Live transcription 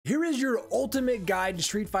Here is your ultimate guide to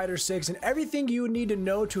Street Fighter 6 and everything you would need to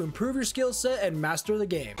know to improve your skill set and master the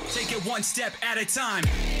game. Take it one step at a time.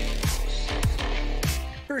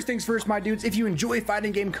 First things first, my dudes, if you enjoy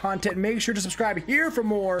fighting game content, make sure to subscribe here for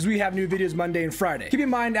more, as we have new videos Monday and Friday. Keep in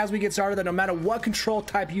mind as we get started that no matter what control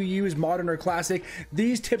type you use, modern or classic,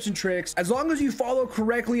 these tips and tricks, as long as you follow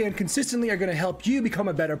correctly and consistently, are going to help you become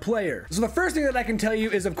a better player. So the first thing that I can tell you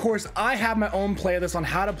is, of course, I have my own playlist on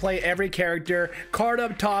how to play every character, card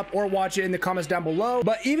up top, or watch it in the comments down below.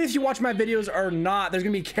 But even if you watch my videos or not, there's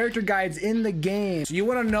going to be character guides in the game. So you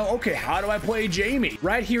want to know, okay, how do I play Jamie?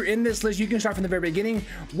 Right here in this list, you can start from the very beginning,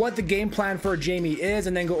 what the game plan for Jamie is,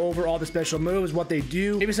 and then go over all the special moves, what they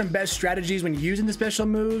do, maybe some best strategies when using the special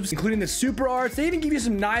moves, including the super arts. They even give you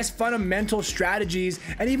some nice fundamental strategies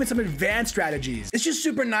and even some advanced strategies. It's just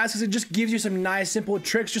super nice because it just gives you some nice simple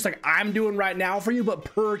tricks, just like I'm doing right now for you, but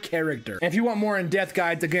per character. And if you want more in-depth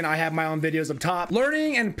guides, again, I have my own videos up top.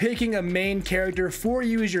 Learning and picking a main character for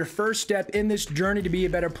you is your first step in this journey to be a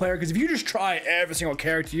better player, because if you just try every single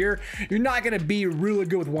character, you're not going to be really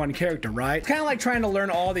good with one character, right? It's kind of like trying to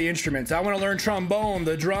learn all the instruments. I want to learn trombone,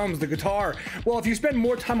 the drums, the guitar. Well, if you spend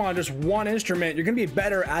more time on just one instrument, you're going to be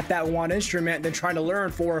better at that one instrument than trying to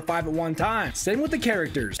learn 4 or 5 at one time. Same with the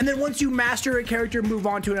characters. And then once you master a character, move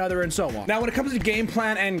on to another and so on. Now, when it comes to game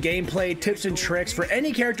plan and gameplay tips and tricks for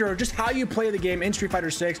any character or just how you play the game in Street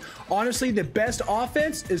Fighter 6, honestly, the best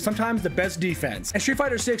offense is sometimes the best defense. And Street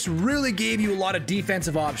Fighter 6 really gave you a lot of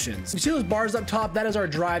defensive options. You see those bars up top? That is our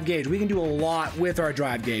drive gauge. We can do a lot with our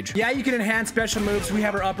drive gauge. Yeah, you can enhance special moves. We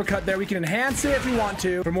have our uppercut there. We can enhance it if we want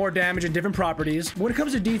to for more damage and different properties. When it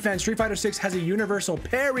comes to defense, Street Fighter 6 has a universal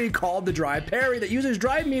parry called the drive parry that uses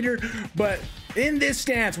drive meter, but in this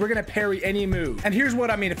stance, we're gonna parry any move. And here's what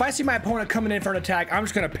I mean. If I see my opponent coming in for an attack, I'm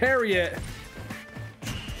just gonna parry it.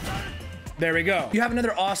 There we go. You have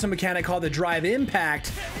another awesome mechanic called the drive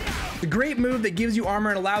impact. The great move that gives you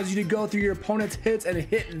armor and allows you to go through your opponent's hits and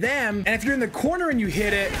hit them. And if you're in the corner and you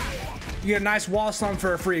hit it, you get a nice wall slump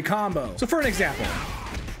for a free combo. So for an example,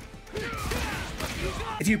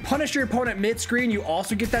 if you punish your opponent mid-screen, you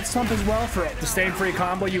also get that slump as well for the same free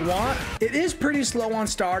combo you want. It is pretty slow on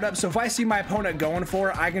startup, so if I see my opponent going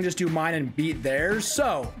for it, I can just do mine and beat theirs.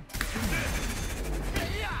 So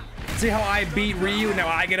see how I beat Ryu? Now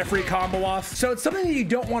I get a free combo off. So it's something that you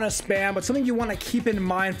don't want to spam, but something you want to keep in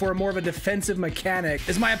mind for more of a defensive mechanic.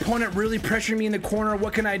 Is my opponent really pressuring me in the corner?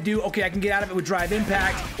 What can I do? Okay, I can get out of it with drive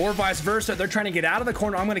impact, or vice versa. They're trying to get out of the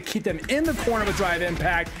corner. I'm going to keep them in the corner with drive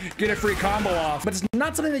impact, get a free combo off. But it's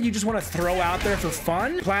not something that you just want to throw out there for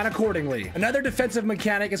fun. Plan accordingly. Another defensive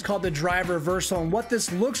mechanic is called the drive reversal, and what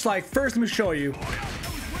this looks like, first let me show you.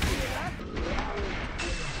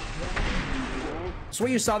 So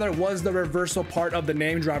what you saw there was the reversal part of the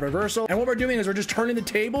name, drive reversal. And what we're doing is we're just turning the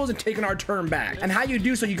tables and taking our turn back. And how you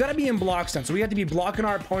do so, you got to be in block stance. So we have to be blocking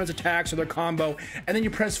our opponent's attacks or their combo. And then you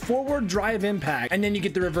press forward, drive impact. And then you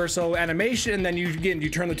get the reversal animation. And then you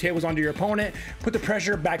turn the tables onto your opponent, put the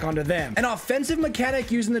pressure back onto them. An offensive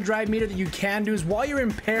mechanic using the drive meter that you can do is while you're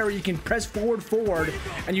in parry, you can press forward,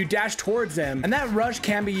 and you dash towards them. And that rush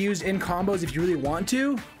can be used in combos if you really want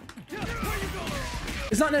to.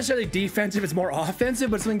 It's not necessarily defensive, it's more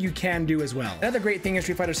offensive, but something you can do as well. Another great thing in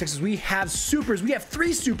Street Fighter 6 is we have supers. We have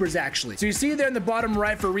 3 supers actually. So you see there in the bottom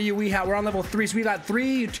right for Ryu, we're on level 3. So we got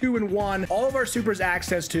 3, 2, and 1. All of our supers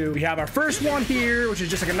access to. We have our first one here, which is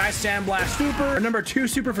just like a nice sandblast super. Our number 2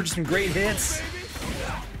 super for just some great hits.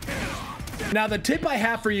 Now, the tip I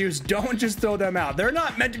have for you is don't just throw them out. They're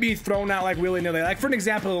not meant to be thrown out like willy-nilly. Like, for an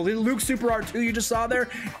example, Luke Super R2 you just saw there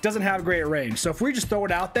doesn't have great range. So if we just throw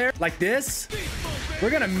it out there like this, we're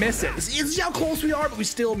gonna miss it. See how close we are, but we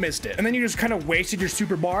still missed it. And then you just kind of wasted your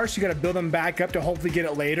super bars, so you gotta build them back up to hopefully get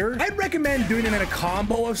it later. I'd recommend doing them in a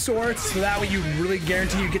combo of sorts, so that way you really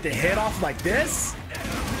guarantee you get the hit off like this.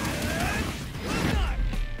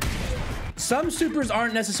 Some supers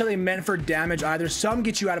aren't necessarily meant for damage either. Some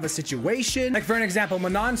get you out of a situation. Like for an example,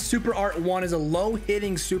 Manon's Super Art 1 is a low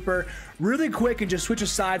hitting super, really quick and just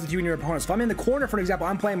switches sides with you and your opponent. So if I'm in the corner, for an example,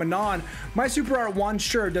 I'm playing Manon, my Super Art 1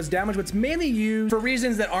 sure does damage, but it's mainly used for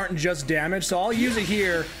reasons that aren't just damage. So I'll use it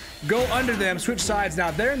here, go under them, switch sides.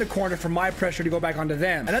 Now they're in the corner for my pressure to go back onto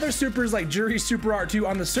them. And other supers like Jury's Super Art 2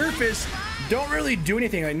 on the surface don't really do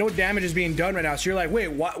anything. Like no damage is being done right now. So you're like, wait,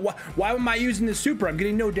 why am I using this super? I'm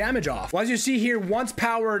getting no damage off. Well, as you see here, once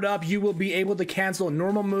powered up, you will be able to cancel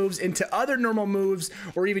normal moves into other normal moves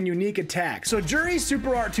or even unique attacks. So Jury's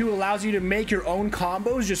Super Art 2 allows you to make your own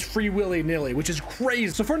combos just free willy-nilly, which is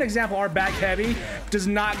crazy. So for an example, our back heavy does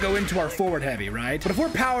not go into our forward heavy, right? But if we're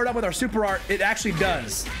powered up with our Super Art, it actually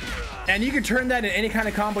does. And you can turn that in any kind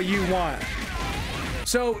of combo you want.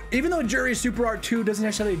 So even though Jury's Super Art 2 doesn't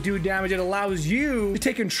necessarily do damage, it allows you to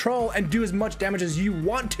take control and do as much damage as you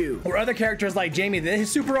want to. Or other characters like Jamie,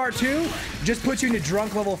 his Super Art 2 just puts you into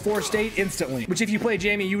drunk level 4 state instantly, which if you play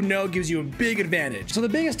Jamie, you know gives you a big advantage. So the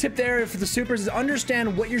biggest tip there for the supers is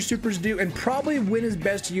understand what your supers do and probably when is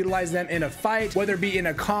best to utilize them in a fight, whether it be in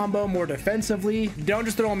a combo more defensively. Don't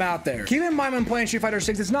just throw them out there. Keep in mind when playing Street Fighter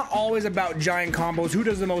 6, it's not always about giant combos, who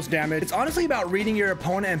does the most damage. It's honestly about reading your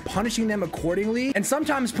opponent and punishing them accordingly, and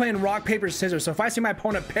sometimes playing rock, paper, scissors. So if I see my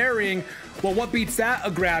opponent parrying, well, what beats that? A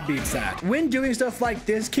grab beats that. When doing stuff like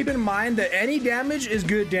this, keep in mind that any damage is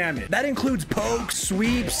good damage. That includes pokes,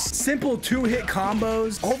 sweeps, simple 2-hit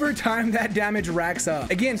combos. Over time, that damage racks up.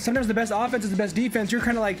 Again, sometimes the best offense is the best defense. You're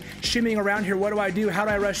kind of like shimmying around here. What do I do? How do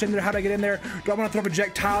I rush in there? How do I get in there? Do I want to throw a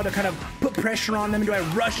projectile to kind of put pressure on them? Do I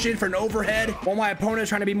rush in for an overhead? While my opponent is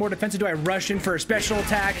trying to be more defensive, do I rush in for a special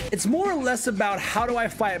attack? It's more or less about how do I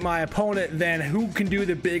fight my opponent than who can do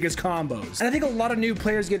the biggest combos. And I think a lot of new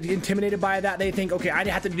players get intimidated by that. They think, okay, I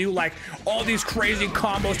have to do like all these crazy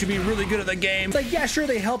combos to be really good at the game. It's like, yeah, sure,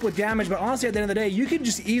 they help with damage, but honestly, at the end of the day, you can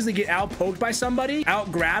just easily get out-poked by somebody,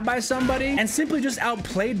 out-grabbed by somebody, and simply just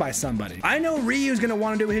outplayed by somebody. I know Ryu's gonna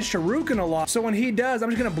want to do his Shuriken a lot, so when he does, I'm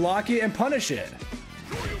just gonna block it and punish it.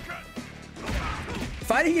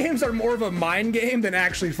 Fighting games are more of a mind game than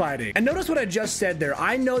actually fighting. And notice what I just said there.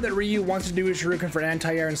 I know that Ryu wants to do his Shuriken for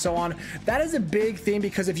anti-air and so on. That is a big thing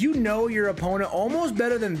because if you know your opponent almost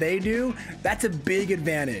better than they do, that's a big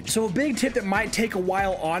advantage. So a big tip that might take a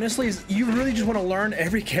while, honestly, is you really just want to learn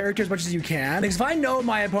every character as much as you can. Because if I know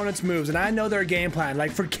my opponent's moves and I know their game plan,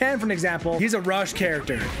 like for Ken, for an example, he's a rush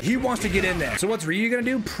character. He wants to get in there. So what's Ryu gonna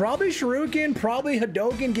do? Probably Shuriken, probably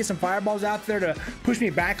Hadouken, get some fireballs out there to push me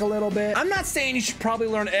back a little bit. I'm not saying you should probably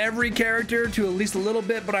learn every character to at least a little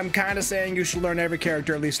bit, but I'm kind of saying you should learn every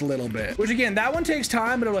character at least a little bit, which again, that one takes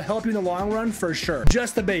time, but it'll help you in the long run for sure.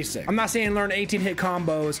 Just the basic. I'm not saying learn 18-hit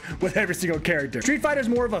combos with every single character. Street Fighter is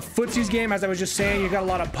more of a footsies game, as I was just saying. You got a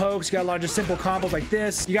lot of pokes, you got a lot of just simple combos like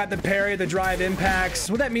this. You got the parry, the drive impacts.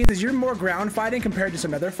 What that means is you're more ground fighting compared to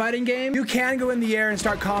some other fighting game. You can go in the air and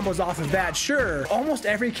start combos off of that, sure. Almost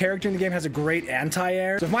every character in the game has a great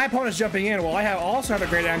anti-air. So if my opponent's jumping in, well, I also have a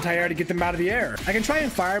great anti-air to get them out of the air. I can try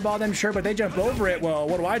and fireball them, sure, but they jump over it. Well,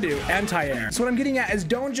 what do? Anti-air. So what I'm getting at is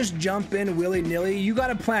don't just jump in willy-nilly. You got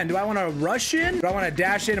to plan. Do I want to rush in? Do I want to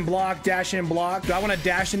dash in and block, dash in and block? Do I want to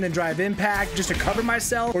dash in and drive impact just to cover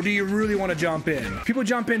myself? Or do you really want to jump in? People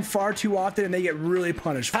jump in far too often and they get really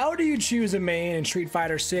punished. How do you choose a main in Street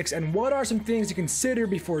Fighter 6 and what are some things to consider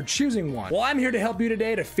before choosing one? Well, I'm here to help you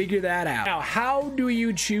today to figure that out. Now, how do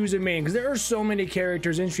you choose a main? Because there are so many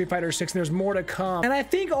characters in Street Fighter 6 and there's more to come. And I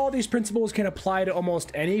think all these principles can apply to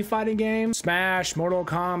almost any fighting game, Smash, Mortal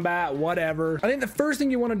Kombat, whatever. I think the first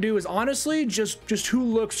thing you want to do is honestly just who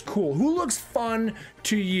looks cool, who looks fun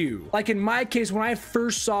to you. Like in my case, when I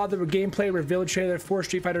first saw the gameplay reveal trailer for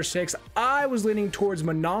Street Fighter 6, I was leaning towards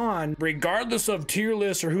Manon. Regardless of tier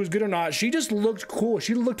list or who's good or not, she just looked cool.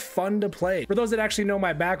 She looked fun to play. For those that actually know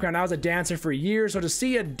my background, I was a dancer for years, so to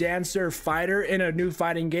see a dancer fighter in a new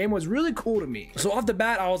fighting game was really cool to me. So off the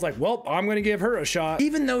bat, I was like, well, I'm gonna give her a shot.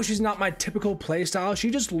 Even though she's not my typical playstyle, she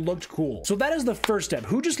just looked cool. So that is the first step.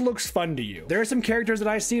 Who just looks fun to you? There are some characters that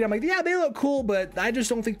I see and I'm like, yeah, they look cool, but I just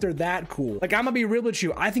don't think they're that cool. Like, I'm gonna be real with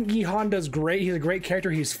you. I think E Honda's great. He's a great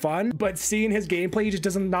character. He's fun, but seeing his gameplay, he just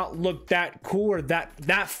doesn't not look that cool or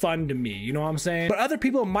that fun to me. You know what I'm saying? But other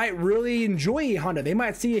people might really enjoy E Honda. They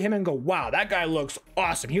might see him and go, wow, that guy looks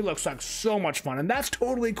awesome. He looks like so much fun, and that's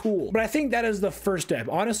totally cool. But I think that is the first step.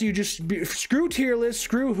 Honestly, you just screw tier list,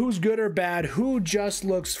 screw who's good or bad, who just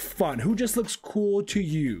looks fun, who just looks cool to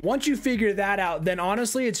you. Once you figure that out, then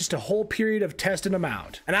honestly, it's just a whole period of testing them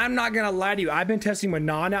out. And I'm not gonna lie to you, I've been testing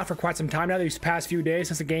Manon out for quite some time now, these past few days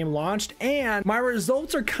since the game launched, and my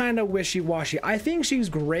results are kind of wishy-washy. I think she's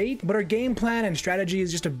great, but her game plan and strategy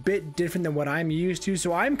is just a bit different than what I'm used to.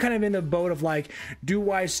 So I'm kind of in the boat of like,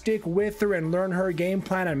 do I stick with her and learn her game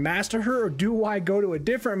plan and master her, or do I go to a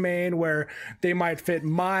different main where they might fit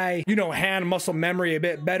my, you know, hand muscle memory a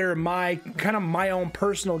bit better, my kind of my own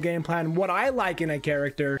personal game plan, what I like in a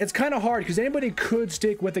character. It's kind of hard because anybody could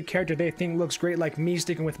stick with a character they think looks great, like me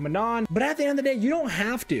sticking with Manon, but at the end of the day, you don't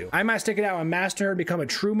have to. I might stick it out and master her, become a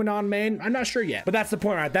true Manon main. I'm not sure yet, but that's the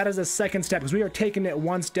point, right? That is a second step because we are taking it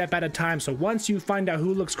one step at a time. So once you find out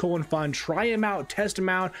who looks cool and fun, try him out, test him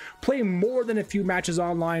out, play more than a few matches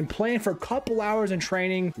online, playing for a couple hours in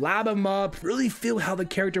training, lab him up, really feel how the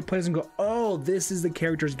character plays and go, oh, this is the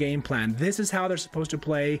character's game plan. This is how they're supposed to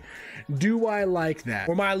play. Do I like that?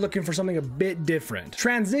 Or am I looking for something a bit bit different.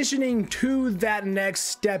 Transitioning to that next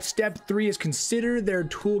step, step 3 is consider their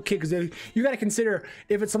toolkit, because you got to consider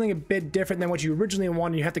if it's something a bit different than what you originally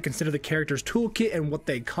wanted. You have to consider the character's toolkit and what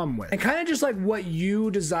they come with, and kind of just like what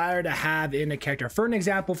you desire to have in a character. For an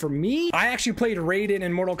example, for me, I actually played Raiden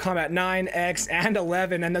in Mortal Kombat 9, X, and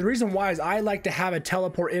 11, and the reason why is I like to have a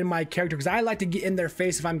teleport in my character because I like to get in their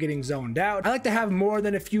face if I'm getting zoned out. I like to have more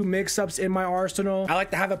than a few mix-ups in my arsenal. I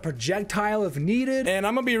like to have a projectile if needed, and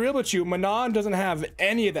I'm gonna be real with you, Manon doesn't have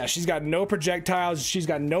any of that. She's got no projectiles, she's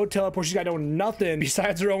got no teleport, she's got no nothing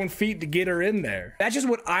besides her own feet to get her in there. That's just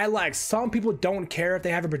what I like. Some people don't care if they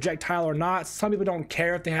have a projectile or not. Some people don't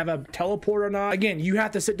care if they have a teleport or not. Again, you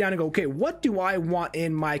have to sit down and go, okay, what do I want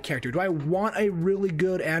in my character? Do I want a really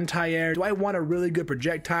good anti-air? Do I want a really good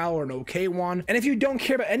projectile or an okay one? And if you don't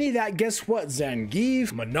care about any of that, guess what?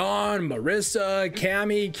 Zangief, Manon, Marissa,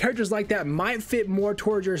 Cammy, characters like that might fit more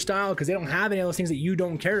towards your style because they don't have any of those things that you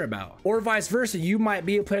don't care about. Or vice versa, you might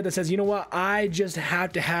be a player that says, you know what, I just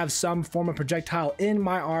have to have some form of projectile in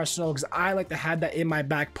my arsenal because I like to have that in my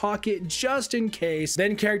back pocket just in case.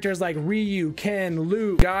 Then characters like Ryu, Ken,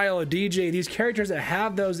 Luke, Guile, DJ, these characters that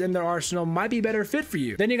have those in their arsenal might be better fit for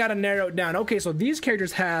you. Then you got to narrow it down. Okay, so these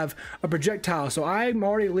characters have a projectile, so I'm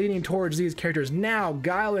already leaning towards these characters. Now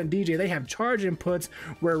Guile and DJ, they have charge inputs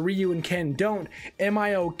where Ryu and Ken don't. Am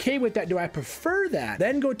I okay with that? Do I prefer that?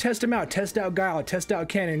 Then go test them out. Test out Guile, test out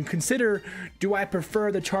Ken, and consider, do I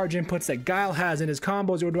prefer the charge inputs that Guile has in his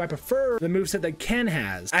combos, or do I prefer the moveset that Ken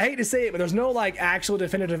has? I hate to say it, but there's no like actual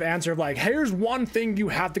definitive answer of like, here's one thing you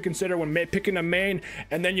have to consider when picking a main,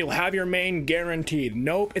 and then you'll have your main guaranteed.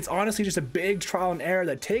 Nope, it's honestly just a big trial and error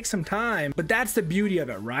that takes some time, but that's the beauty of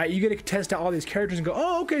it, right? You get to test out all these characters and go,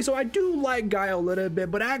 oh, okay, so I do like Guile a little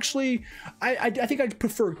bit, but actually, I think I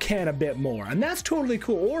prefer Ken a bit more, and that's totally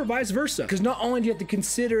cool, or vice versa, because not only do you have to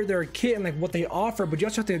consider their kit and like what they offer, but you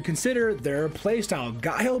also have to consider their playstyle.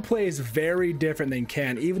 Guile plays very different than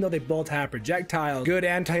Ken, even though they both have projectiles, good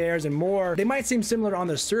anti-airs, and more. They might seem similar on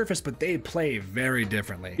the surface, but they play very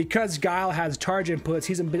differently. Because Guile has charge inputs,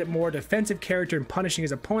 he's a bit more defensive character and punishing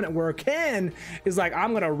his opponent, where Ken is like,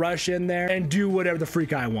 I'm gonna rush in there and do whatever the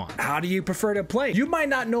freak I want. How do you prefer to play? You might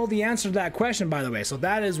not know the answer to that question, by the way, so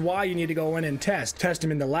that is why you need to go in and test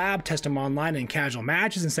them in the lab, test them online in casual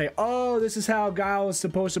matches, and say, oh, this is how Guile is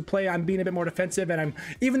supposed to play. I'm being a bit more defensive, and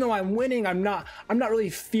even though I'm winning, I'm not really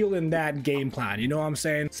feeling that game plan, you know what I'm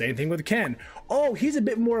saying? Same thing with Ken. Oh, he's a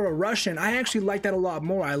bit more of a Russian. I actually like that a lot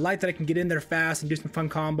more. I like that I can get in there fast and do some fun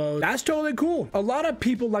combos. That's totally cool. A lot of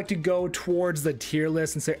people like to go towards the tier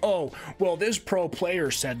list and say, oh, well, this pro player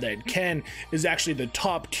said that Ken is actually the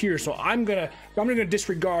top tier, so I'm gonna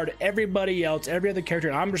disregard everybody else, every other character,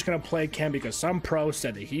 and I'm just gonna play Ken because some pro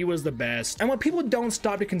said that he was the best. And what people don't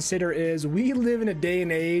stop to consider is we live in a day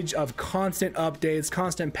and age of constant updates,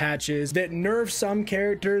 constant patches that nerf some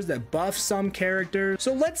characters, that buff some characters.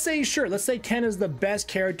 So let's say Ken is the best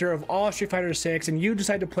character of all Street Fighter 6 and you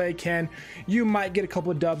decide to play Ken. You might get a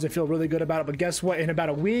couple of dubs and feel really good about it, but guess what? In about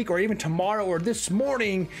a week or even tomorrow or this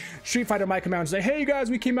morning, Street Fighter might come out and say, hey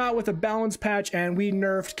guys, we came out with a balance patch and we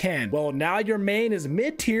nerfed Ken. Well, now your main is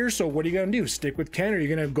mid-tier, so what are you gonna do? Stick with Ken, or are you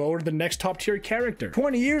gonna go to the next top tier character?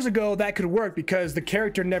 20 years ago, that could work because the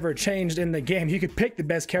character never changed in the game. You could pick the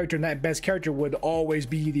best character and that best character would always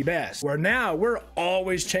be the best. Where now, we're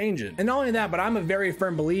always changing. And not only that, but I'm a very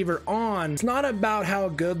firm believer on, it's not about how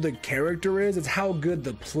good the character is, it's how good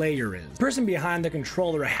the player is. The person behind the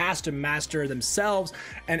controller has to master themselves,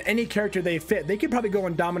 and any character they fit, they could probably go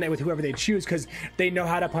and dominate with whoever they choose because they know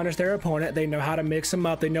how to punish their opponent, they know how to mix them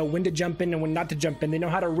up, they know when to jump in and when not to jump in, they know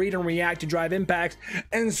how to read and react to drive impacts,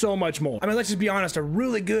 and so much more. I mean, let's just be honest, a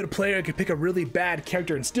really good player could pick a really bad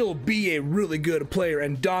character and still be a really good player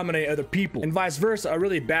and dominate other people, and vice versa. A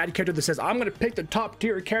really bad character that says, I'm gonna pick the top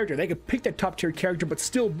tier character, they could pick that top tier character but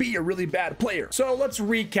still be a really bad player. So let's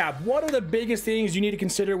recap. What are the biggest things you need to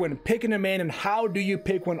consider when picking a main, and how do you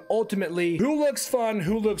pick one ultimately? Who looks fun,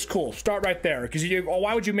 who looks cool? Start right there, because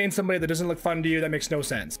why would you main somebody that doesn't look fun to you? That makes no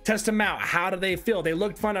sense. Test them out. How do they feel? They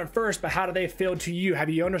looked fun at first, but how do they feel to you? Have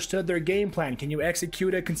you understood their game plan? Can you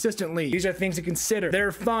execute it consistently? These are things to consider.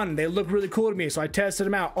 They're fun. They look really cool to me, so I tested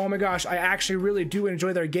them out. Oh my gosh, I actually really do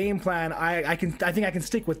enjoy their game plan. I think I can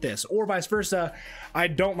stick with this. Or vice versa, I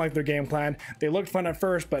don't like their game plan. They looked fun at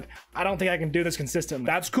first, but I don't think I can do this consistently.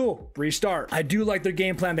 That's cool. Restart. I do like their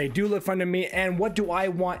game plan. They do look fun to me. And what do I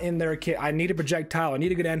want in their kit? I need a projectile. I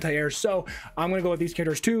need a good anti-air. So I'm going to go with these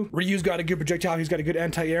characters too. Ryu's got a good projectile. He's got a good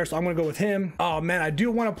anti-air. So I'm going to go with him. Oh man, I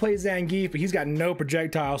do want to play Zangief, but he's got no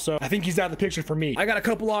projectile. So I think he's out of the picture for me. I got a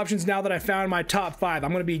couple options now that I found my top 5.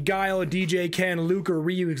 I'm going to be Guile, DJ, Ken, Luke, or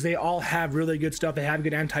Ryu, because they all have really good stuff. They have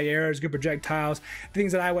good anti-airs, good projectiles,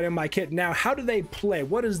 things that that I want in my kit. Now, how do they play?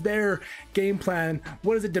 What is their game plan?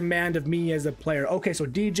 What does it demand of me as a player? Okay, so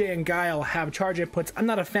DJ and Guile have charge inputs. I'm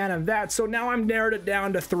not a fan of that, so now I'm narrowed it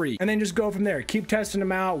down to 3. And then just go from there. Keep testing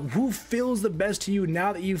them out. Who feels the best to you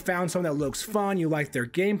now that you've found someone that looks fun, you like their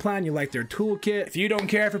game plan, you like their toolkit. If you don't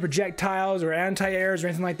care for projectiles or anti-airs or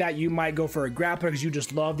anything like that, you might go for a grappler because you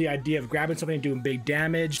just love the idea of grabbing something and doing big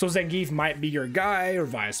damage. So Zangief might be your guy or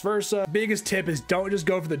vice versa. Biggest tip is don't just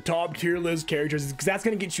go for the top tier list characters because that's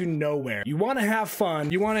going to get you nowhere. You want to have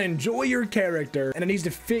fun, you want to enjoy your character, and it needs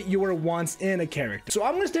to fit your wants in a character. So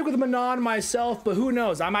I'm going to stick with Manon myself, but who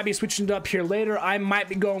knows? I might be switching it up here later. I might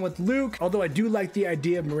be going with Luke, although I do like the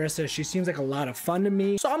idea of Marissa. She seems like a lot of fun to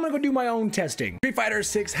me. So I'm going to go do my own testing. Street Fighter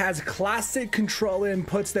 6 has classic control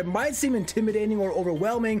inputs that might seem intimidating or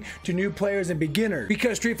overwhelming to new players and beginners,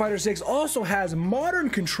 because Street Fighter 6 also has modern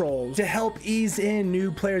controls to help ease in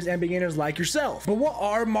new players and beginners like yourself. But what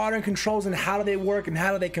are modern controls and how do they work and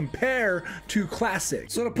how do they compare to classic?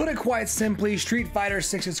 So to put it quite simply, Street Fighter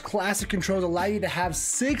 6's classic controls allow you to have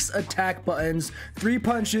 6 attack buttons, 3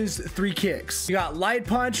 punches, 3 kicks. You got light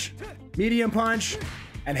punch, medium punch,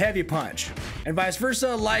 and heavy punch, and vice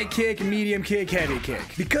versa, light kick, medium kick, heavy kick.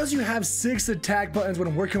 Because you have 6 attack buttons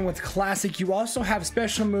when working with classic, you also have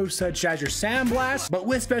special moves such as your sandblast, but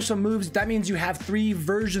with special moves, that means you have 3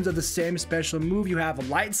 versions of the same special move. You have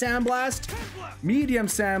light sandblast, medium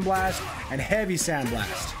sandblast, and heavy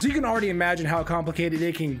sandblast. So you can already imagine how complicated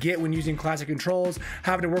it can get when using classic controls,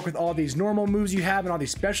 having to work with all these normal moves you have and all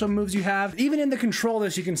these special moves you have. Even in the control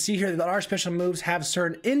list, you can see here that our special moves have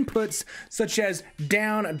certain inputs such as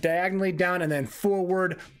down, diagonally down, and then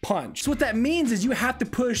forward punch. So what that means is you have to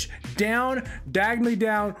push down, diagonally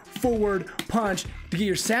down, forward punch to get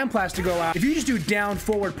your sandblast to go out. If you just do down,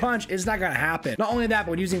 forward punch, it's not gonna happen. Not only that,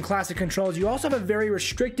 but when using classic controls, you also have a very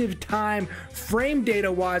restrictive time frame data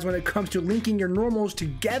wise when it comes to linking your normals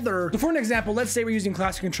together. So for an example, let's say we're using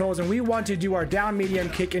classic controls and we want to do our down medium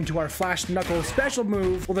kick into our flash knuckle special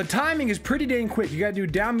move. Well, the timing is pretty dang quick. You gotta do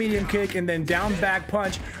down medium kick and then down back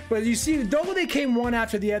punch. But you see, though they came one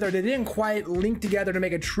after the other, they didn't quite link together to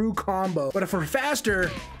make a true combo. But if we're faster,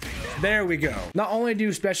 there we go. Not only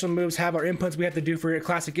do special moves have our inputs we have to do for your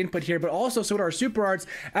classic input here, but also so do our super arts.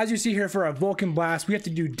 As you see here for our Vulcan Blast, we have to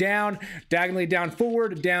do down, diagonally down,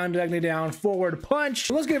 forward, down, diagonally down, forward, punch.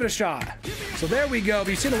 So let's give it a shot. So there we go. If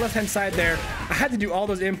you see the left-hand side there, I had to do all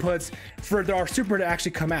those inputs for our super to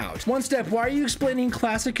actually come out. Onestep, why are you explaining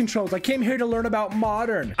classic controls? I came here to learn about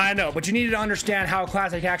modern. I know, but you needed to understand how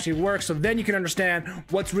classic actually works, so then you can understand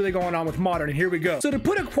what's really going on with modern, and here we go. So to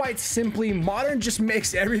put it quite simply, modern just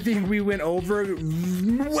makes everything we went over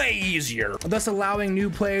way easier, thus allowing new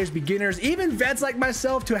players, beginners, even vets like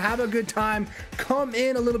myself to have a good time, come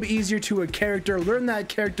in a little bit easier to a character, learn that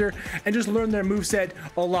character, and just learn their moveset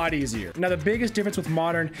a lot easier. Now, the biggest difference with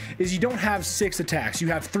modern is you don't have 6 attacks, you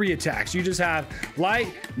have 3 attacks. You just have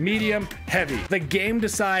light, medium, heavy. The game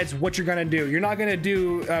decides what you're gonna do. You're not gonna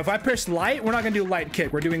do, if I press light, we're not gonna do light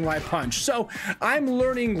kick, we're doing light punch. So I'm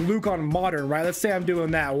learning Luke on modern, right? Let's say I'm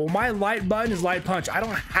doing that. Well, my light button is light punch. I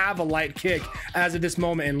don't have a light kick as of this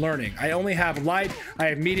moment in learning. I only have light, I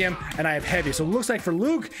have medium, and I have heavy. So it looks like for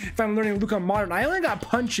Luke, if I'm learning Luke on modern, I only got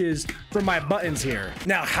punches for my buttons here.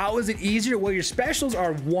 Now, how is it easier? Well, your specials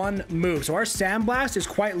are 1 move. So our sandblast is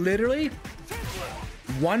quite literally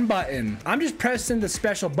 1 button. I'm just pressing the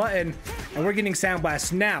special button and we're getting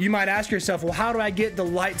sandblast. Now, you might ask yourself, well, how do I get the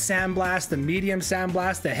light sandblast, the medium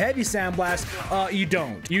sandblast, the heavy sandblast? You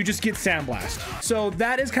don't. You just get sandblast. So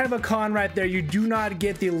that is kind of a con right there. You do not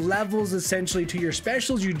get the levels essentially to your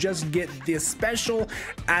specials. You just get the special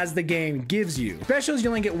as the game gives you. Specials, you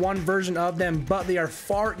only get 1 version of them, but they are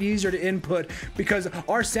far easier to input because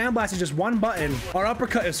our sandblast is just 1 button. Our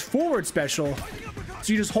uppercut is forward special.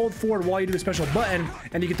 So you just hold forward while you do the special button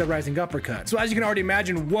and you get the rising uppercut. So as you can already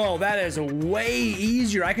imagine, whoa, that is way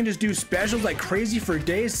easier. I can just do specials like crazy for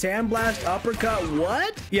days. Sandblast, uppercut,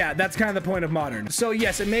 what? Yeah, that's kind of the point of modern. So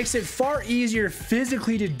yes, it makes it far easier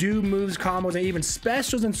physically to do moves, combos, and even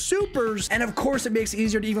specials and supers. And of course, it makes it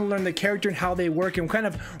easier to even learn the character and how they work and kind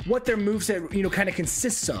of what their moveset, you know, kind of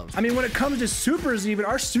consists of. I mean, when it comes to supers, even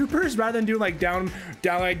our supers, rather than doing like down,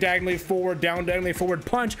 like diagonally forward, down, diagonally forward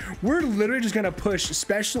punch, we're literally just gonna push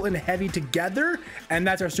special and heavy together, and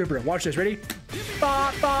that's our super. Watch this, ready?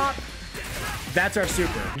 Bop, bop. That's our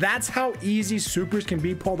super. That's how easy supers can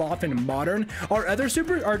be pulled off in modern. Our other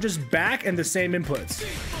supers are just back and the same inputs.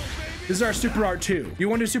 This is our super art 2. You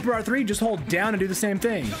want to do super art 3? Just hold down and do the same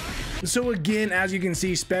thing. So again, as you can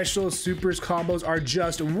see, specials, supers, combos are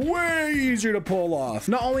just way easier to pull off.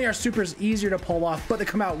 Not only are supers easier to pull off, but they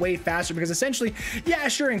come out way faster because essentially, yeah,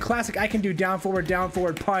 sure, in classic, I can do down forward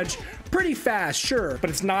punch pretty fast, sure, but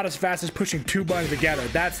it's not as fast as pushing 2 buttons together.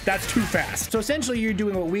 That's too fast. So essentially, you're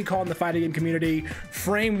doing what we call in the fighting game community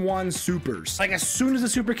frame 1 supers. Like as soon as the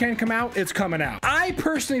super can come out, it's coming out. I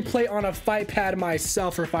personally play on a fight pad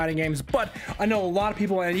myself for fighting games, but I know a lot of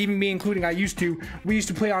people, and even me including, we used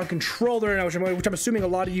to play on controller, which I'm assuming a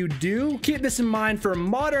lot of you do. Keep this in mind for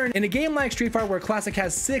modern. In a game like Street Fighter where classic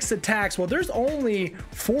has 6 attacks, well, there's only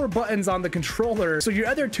 4 buttons on the controller. So your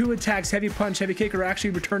other 2 attacks, heavy punch, heavy kick, are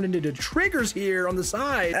actually returned into the triggers here on the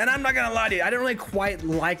side. And I'm not gonna lie to you, I didn't really quite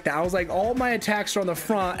like that. I was like, all my attacks are on the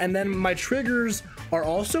front and then my triggers are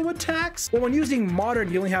also attacks. Well, when using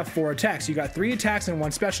modern, you only have 4 attacks. You got 3 attacks and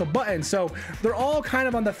 1 special button. So they're all kind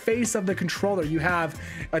of on the face of the controller. You have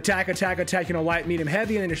attack, light, medium,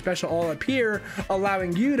 heavy, and then your special all up here,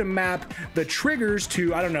 allowing you to map the triggers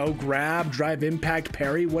to, I don't know, grab, drive, impact,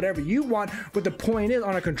 parry, whatever you want. But the point is,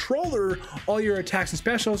 on a controller, all your attacks and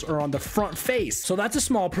specials are on the front face. So that's a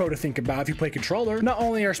small pro to think about if you play controller. Not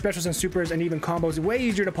only are specials and supers and even combos way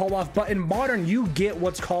easier to pull off, but in modern, you get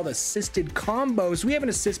what's called assisted combos. So we have an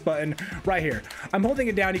assist button right here. I'm holding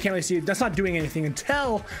it down. You can't really see it. That's not doing anything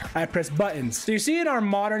until I press buttons. So you see in our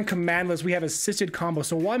modern command list, we have assisted combo.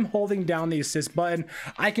 So while I'm holding down the assist button,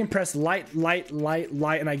 I can press light,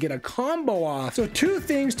 and I get a combo off. So 2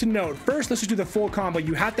 things to note. First, let's just do the full combo.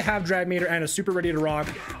 You have to have drive meter and a super ready to rock.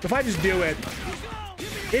 If I just do it,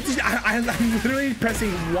 I'm literally pressing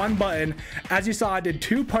 1 button. As you saw, I did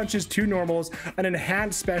 2 punches, 2 normals, an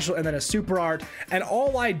enhanced special, and then a super art. And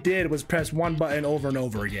all I did was press 1 button over and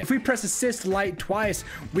over again. If we press assist light twice,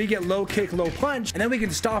 we get low kick, low punch, and then we can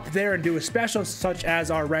stop there and do a special such as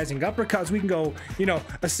our rising uppercuts. We can go, you know,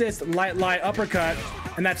 assist light, uppercut,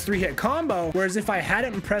 and that's 3-hit combo. Whereas if I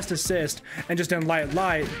hadn't pressed assist and just done light,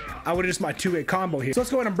 I would have just my 2-hit combo here. So let's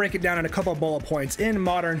go ahead and break it down in a couple of bullet points. In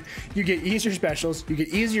modern, you get easier specials, you get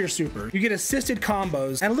easier super, you get assisted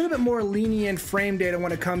combos, and a little bit more lenient frame data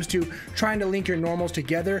when it comes to trying to link your normals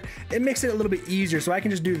together. It makes it a little bit easier. So I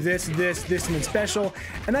can just do this, and then special,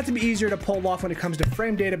 and that's to be easier to pull off when it comes to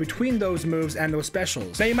frame data between those moves and those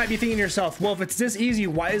specials. Now you might be thinking to yourself, well, if it's this easy,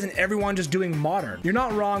 why isn't everyone just doing modern? You're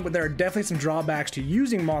not wrong, but there are definitely some drawbacks to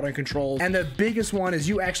using modern controls, and the biggest one is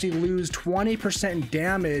you actually lose 20%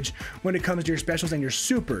 damage when it comes to your specials and your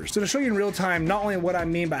supers. So to show you in real time, not only what I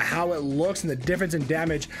mean, but how it looks and the difference in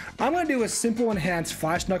damage, I'm going to do a simple enhanced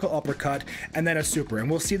flash knuckle uppercut and then a super, and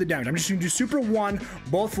we'll see the damage. I'm just going to do super 1,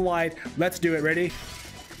 both light. Let's do it. Ready?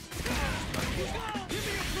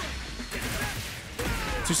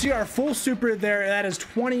 So see our full super there, that is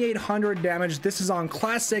 2800 damage. This is on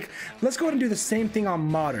classic. Let's go ahead and do the same thing on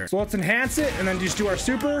modern. So let's enhance it and then just do our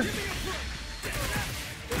super.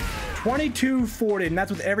 2240, and that's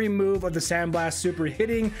with every move of the Sandblast super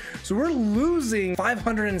hitting. So we're losing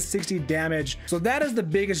 560 damage. So that is the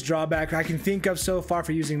biggest drawback I can think of so far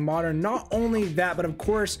for using modern. Not only that, but of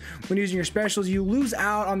course, when using your specials, you lose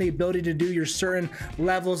out on the ability to do your certain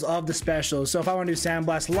levels of the specials. So if I want to do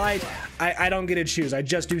Sandblast light, I don't get to choose. I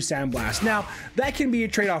just do Sandblast. Now, that can be a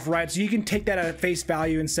trade-off, right? So you can take that at face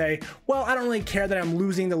value and say, well, I don't really care that I'm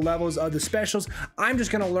losing the levels of the specials. I'm just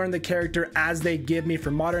going to learn the character as they give me for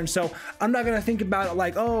modern. So I'm not going to think about it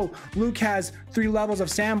like, oh, Luke has 3 levels of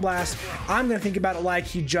Sandblast. I'm going to think about it like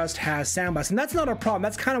he just has Sandblast. And that's not a problem.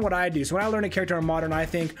 That's kind of what I do. So when I learn a character on modern, I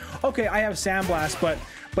think, okay, I have Sandblast, but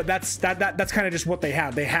that's kind of just what they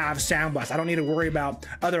have. They have Sandblast. I don't need to worry about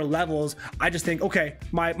other levels. I just think, okay,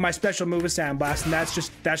 my special move is Sandblast, and that's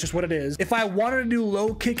just what it is. If I wanted to do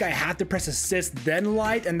low kick, I have to press assist then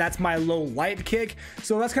light, and that's my low light kick.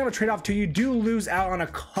 So that's kind of a trade-off too. You do lose out on a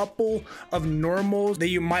couple of normals that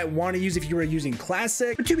you might want to use if you were using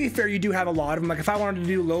classic. But to be fair, you do have a lot of them. Like if I wanted to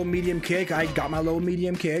do low medium kick, I got my low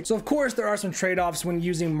medium kick. So of course there are some trade-offs when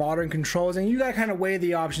using modern controls, and you gotta kind of weigh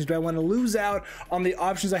the options. Do I want to lose out on the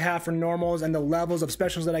options I have for normals and the levels of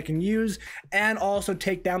specials that I can use, and also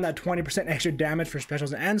take down that 20% extra damage for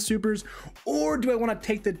specials and supers? Or do I want to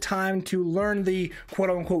take the time to learn the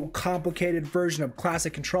quote-unquote complicated version of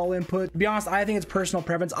classic control input? To be honest, I think it's personal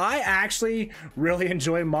preference. I actually really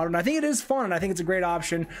enjoy modern. I think it is fun, and I think it's a great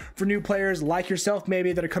option for new players like yourself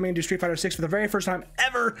maybe that are coming into Street Fighter 6 for the very first time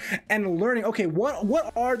ever and learning, okay,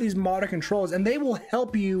 what are these modern controls? And they will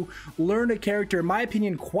help you learn a character, in my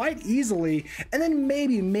opinion, quite easily. And then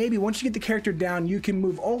maybe once you get the character down, you can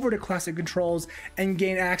move over to classic controls and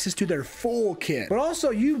gain access to their full kit. But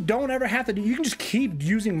also, you don't ever have to you can just keep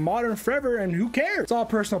using modern forever, and who cares? It's all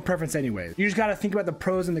personal preference anyway. You just got to think about the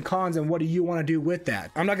pros and the cons and what do you want to do with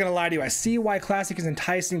that. I'm not gonna lie to you, I see why classic is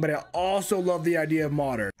enticing, but I also love the idea of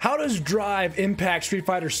modern. How does drive impact Street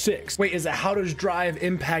Fighter 6? Wait, is it how does drive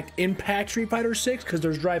impact Street Fighter 6 because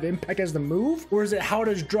there's drive impact as the move? Or is it how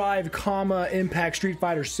does drive comma impact Street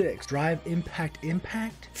Fighter 6? Drive impact?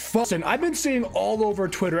 Listen, I've been seeing all over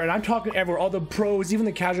Twitter, and I'm talking everywhere, all the pros, even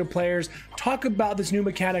the casual players, talk about this new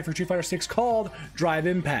mechanic for Street Fighter 6 called drive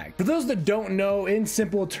impact. For those that don't know, in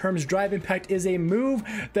simple terms, drive impact is a move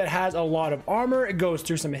that has a lot of armor. It goes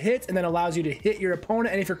through some hits and then allows you to hit your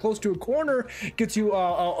opponent, and if you're close to a corner, gets you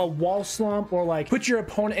a wall slump, or like put your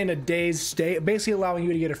opponent in a dazed state, basically allowing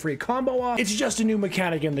you to get a free combo off. It's just a new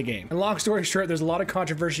mechanic in the game. And long story short, there's a lot of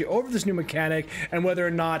controversy over this new mechanic and whether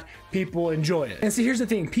or not people enjoy it. And see, here's the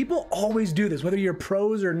thing, people always do this, whether you're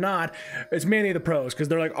pros or not. It's mainly the pros, because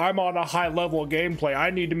they're like, I'm on a high level of gameplay, I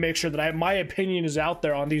need to make sure that my opinion is out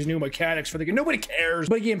there on these new mechanics for the game. Nobody cares.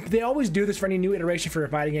 But again, they always do this for any new iteration for a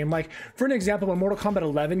fighting game. Like, for an example, when Mortal Kombat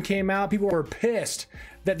 11 came out, people were pissed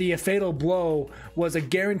that the fatal blow was a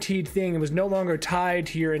guaranteed thing and was no longer tied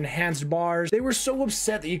to your enhanced bars. They were so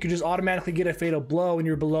upset that you could just automatically get a fatal blow and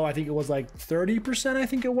you're below, I think it was like 30%, I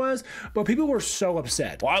think it was. But people were so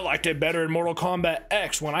upset. Well, I liked it better in Mortal Kombat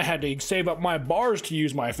X when I had to save up my bars to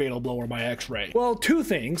use my fatal blow or my X-ray. Well, two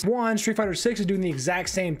things. One, Street Fighter 6 is doing the exact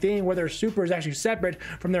same thing where their super is actually separate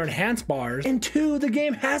from their enhanced bars. And two, the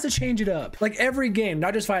game has to change it up. Like every game,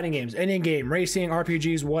 not just fighting games, any game, racing,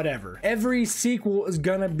 RPGs, whatever. Every sequel is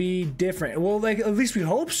gonna be different. Well, like, at least we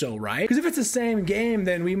hope so, right? Because if it's the same game,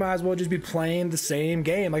 then we might as well just be playing the same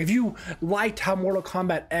game. Like, if you liked how Mortal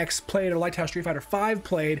Kombat X played or liked how Street Fighter 5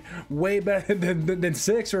 played way better than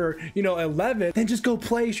 6 or, you know, 11, then just go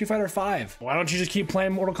play Street Fighter 5. Why don't you just keep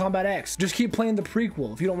playing Mortal Kombat X? Just keep playing the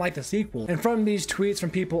prequel if you don't like the sequel. And from these tweets from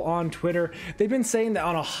people on Twitter, they've been saying that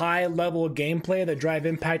on a high level of gameplay, that drive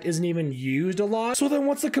impact isn't even used a lot. So then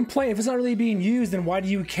what's the complaint? If it's not really being used, then why do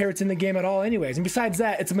you care it's in the game at all anyways? And besides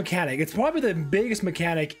that, it's a mechanic. It's probably the biggest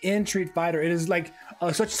mechanic in Street Fighter. It is like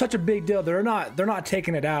such a big deal. They're not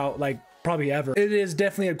taking it out like probably ever. It is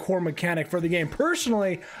definitely a core mechanic for the game.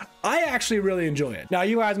 Personally, I actually really enjoy it. Now,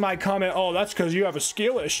 you guys might comment, oh, that's because you have a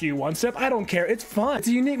skill issue, Onestep. I don't care. It's fun. It's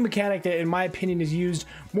a unique mechanic that, in my opinion, is used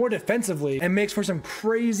more defensively and makes for some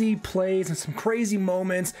crazy plays and some crazy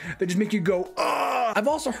moments that just make you go, ah! I've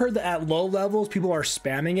also heard that at low levels, people are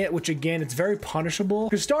spamming it, which, again, it's very punishable.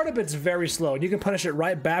 Because startup, it's very slow, and you can punish it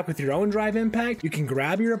right back with your own drive impact. You can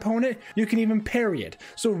grab your opponent. You can even parry it.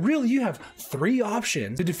 So really, you have 3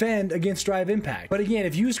 options to defend against drive impact. But again,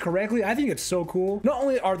 if used correctly, I think it's so cool. Not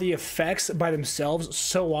only are the effects by themselves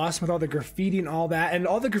so awesome with all the graffiti and all that, and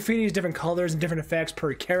all the graffiti is different colors and different effects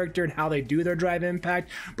per character and how they do their drive impact,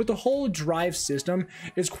 but the whole drive system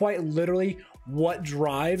is quite literally what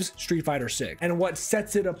drives Street Fighter 6 and what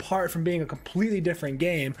sets it apart from being a completely different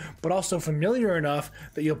game, but also familiar enough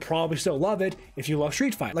that you'll probably still love it if you love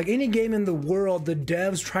Street Fighter. Like any game in the world, the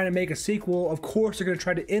devs trying to make a sequel, of course, are going to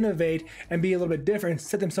try to innovate and be a little bit different,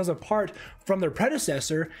 set themselves apart from their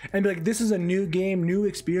predecessor and be like, this is a new game, new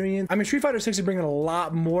experience. I mean, Street Fighter 6 is bringing a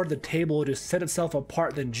lot more to the table to set itself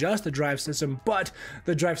apart than just the drive system, but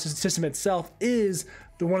the drive system itself is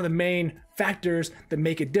one of the main factors that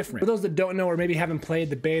make it different. For those that don't know or maybe haven't played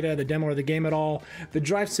the beta, the demo, or the game at all, the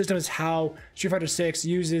drive system is how Street Fighter 6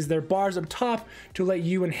 uses their bars up top to let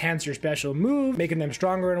you enhance your special move, making them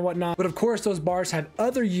stronger and whatnot. But of course, those bars have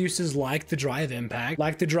other uses like the drive impact,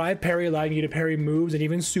 like the drive parry, allowing you to parry moves and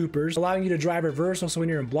even supers, allowing you to drive reversal, so when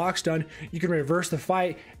you're in block stun, you can reverse the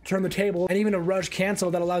fight, turn the table, and even a rush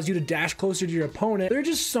cancel that allows you to dash closer to your opponent. There are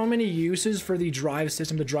just so many uses for the drive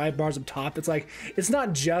system, the drive bars up top. It's like, it's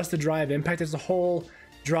not just the drive impact, it's the whole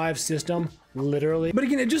drive system, literally. But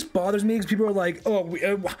again, it just bothers me because people are like, oh,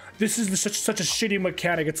 this is such a shitty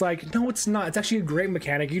mechanic. It's like, no, it's not. It's actually a great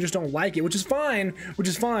mechanic. You just don't like it, which is fine.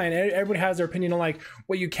 Everybody has their opinion on like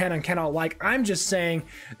what you can and cannot like. I'm just saying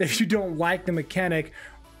that if you don't like the mechanic,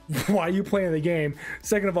 why are you playing the game?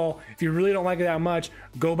 Second of all, if you really don't like it that much,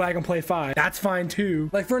 go back and play 5. That's fine too.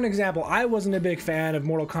 Like for an example, I wasn't a big fan of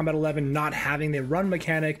Mortal Kombat 11 not having the run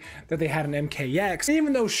mechanic that they had in MKX.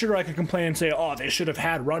 Even though sure I could complain and say, oh, they should have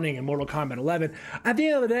had running in Mortal Kombat 11. At the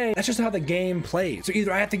end of the day, that's just how the game plays. So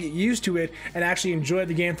either I have to get used to it and actually enjoy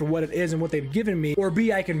the game for what it is and what they've given me, or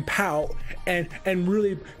B, I can pout and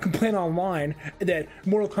really complain online that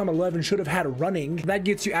Mortal Kombat 11 should have had running. That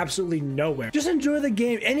gets you absolutely nowhere. Just enjoy the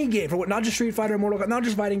game, any game, for what, not just Street Fighter, Mortal Kombat, not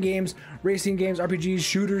just fighting games, racing games, RPGs,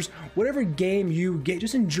 shooters, whatever game you get,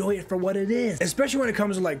 just enjoy it for what it is. Especially when it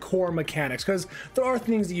comes to like core mechanics, because there are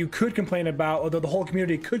things that you could complain about, although the whole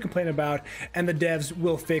community could complain about, and the devs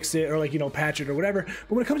will fix it or like, you know, patch it or whatever.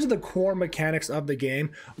 But when it comes to the core mechanics of the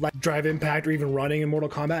game, like drive impact or even running in Mortal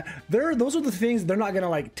Kombat, those are the things they're not gonna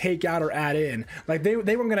like take out or add in. Like they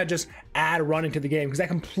weren't gonna just add running to the game, because that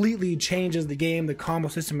completely changes the game, the combo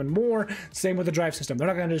system, and more. Same with the drive system. They're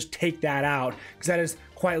not gonna just take that out, because that is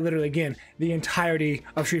quite literally, again, the entirety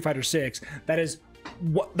of Street Fighter 6. That is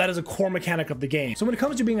a core mechanic of the game. So when it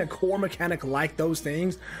comes to being a core mechanic like those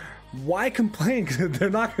things, why complain? Because they're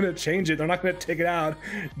not going to change it. They're not going to take it out.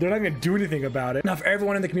 They're not going to do anything about it. Now, if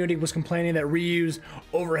everyone in the community was complaining that Ryu's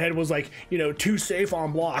overhead was like, you know, too safe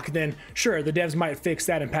on block, then sure, the devs might fix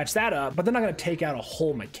that and patch that up, but they're not going to take out a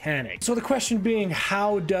whole mechanic. So the question being,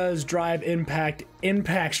 how does drive impact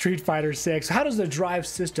Street Fighter 6? How does the drive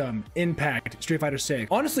system impact Street Fighter 6?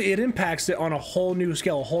 Honestly, it impacts it on a whole new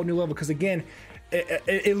scale, a whole new level, because again,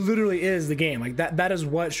 it literally is the game. Like that is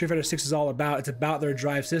what Street Fighter 6 is all about. It's about their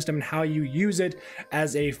drive system and how you use it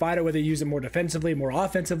as a fighter, whether you use it more defensively, more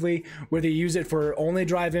offensively, whether you use it for only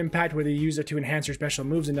drive impact, whether you use it to enhance your special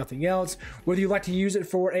moves and nothing else, whether you like to use it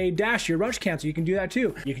for a dash, your rush cancel, you can do that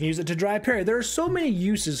too. You can use it to drive parry. There are so many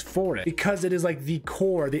uses for it, because it is like the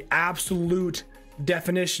core, the absolute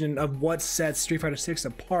definition of what sets Street Fighter 6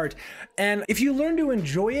 apart. And if you learn to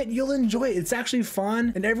enjoy it, you'll enjoy it. It's actually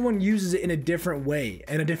fun, and everyone uses it in a different way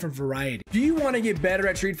and a different variety. Do you want to get better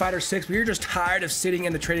at Street Fighter 6, but you're just tired of sitting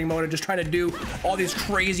in the training mode and just trying to do all these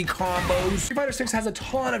crazy combos? Street Fighter 6 has a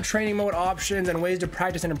ton of training mode options and ways to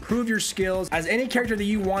practice and improve your skills as any character that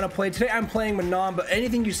you want to play. Today I'm playing Manon, but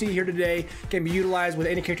anything you see here today can be utilized with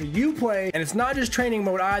any character you play, and it's not just training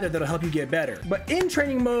mode either that'll help you get better. But in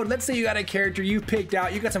training mode, let's say you got a character you picked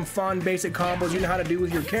out, you got some fun basic combos you know how to do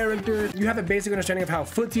with your character, you have a basic understanding of how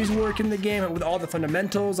footsies work in the game with all the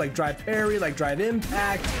fundamentals like drive parry, like drive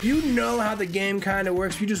impact, you know how the game kind of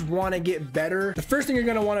works, you just want to get better. The first thing you're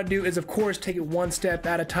going to want to do is, of course, take it one step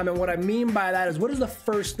at a time. And what I mean by that is, what is the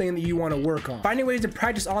first thing that you want to work on? Finding ways to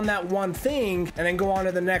practice on that one thing and then go on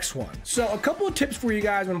to the next one. So a couple of tips for you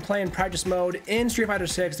guys when playing practice mode in Street Fighter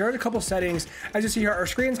 6. There are a couple settings. As you see here, our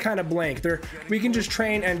screen's kind of blank. We can just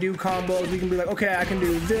train and do combos. We can be like, okay, I can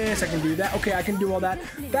do this, I can do that, okay, I can do all that.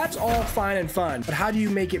 That's all fine and fun, but how do you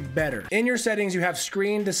make it better? In your settings, you have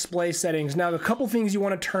screen display settings. Now, the couple things you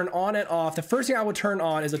want to turn on and off. The first thing I would turn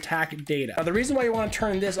on is attack data. Now, the reason why you want to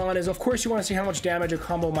turn this on is, of course, you want to see how much damage a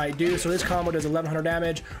combo might do. So this combo does 1100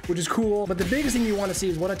 damage, which is cool, but the biggest thing you want to see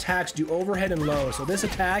is what attacks do overhead and low. So this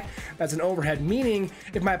attack, that's an overhead, meaning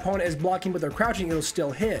if my opponent is blocking but they're crouching, it'll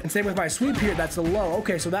still hit. And same with my sweep here, that's a low.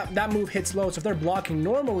 Okay, so that move hits low. So if they're blocking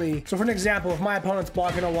normally, so for an example, if my opponent's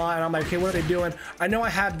blocking a lot and I'm like, okay, what are they doing? I know I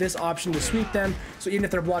have this option to sweep them, so even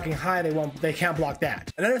if they're blocking high, they can't block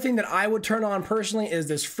that. Another thing that I would turn on personally is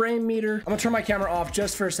this frame meter. I'm gonna turn my camera off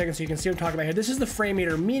just for a second so you can see what I'm talking about here. This is the frame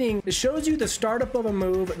meter, meaning it shows you the startup of a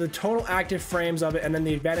move, the total active frames of it, and then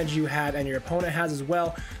the advantage you have and your opponent has as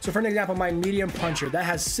well. So for an example, my medium puncher, that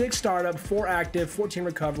has 6 startup, 4 active, 14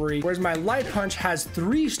 recovery, whereas my light punch has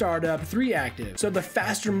 3 startup, 3 active. So the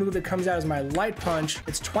faster move that comes out is my light punch.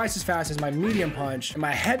 It's twice as fast as my medium punch, and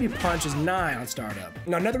my heavy punch is 9 on startup.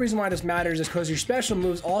 Now, another reason why this matters is because your special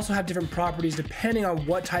moves also have different properties depending on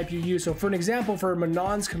what type you use. So for an example, for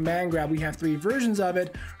Manon's command grab, we have 3 versions of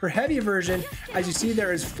it. Her heavy version, as you see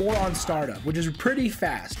there, is 4 on startup, which is pretty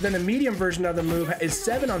fast. Then the medium version of the move is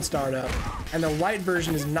 7 on startup, and the light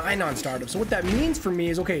version is 9 on startup. So what that means for me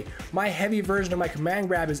is, okay, my heavy version of my command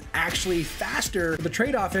grab is actually faster. The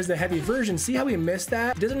trade-off is the heavy version. See how we missed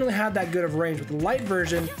that? It doesn't really have that good of range. With the light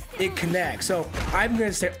version, it connects. So I'm going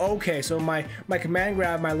to say, okay, so my command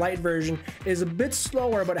grab, my light version, is a bit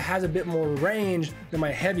slower, but it has a bit more range than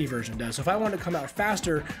my heavy version does. So if I want to come out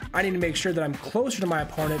faster, I need to make sure that I'm closer to my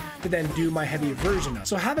opponent to then do my heavy version of.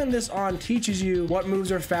 So having this on teaches you what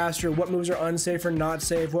moves are faster, what moves are unsafe or not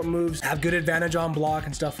safe, what moves have good advantage on block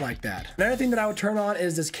and stuff like that. Another thing that I would turn on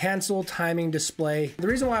is this cancel timing display. The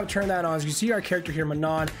reason why I would turn that on is you see our character here,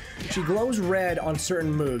 Manon, she glows red on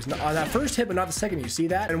certain moves. Now, on that first hit, but not the second, you see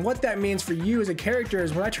that? And what that means for for you as a character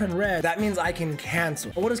is when I turn red, that means I can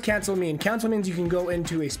cancel. What does cancel mean? Cancel means you can go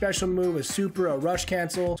into a special move, a super, a rush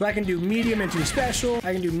cancel. So I can do medium into special,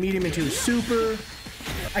 I can do medium into super.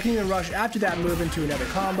 I can even rush after that move into another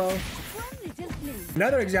combo.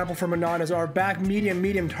 Another example for Manon is our back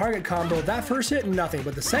medium target combo. That first hit, nothing,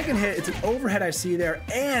 but the second hit, it's an overhead I see there,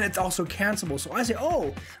 and it's also cancelable. So I say,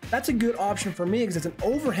 oh, that's a good option for me because it's an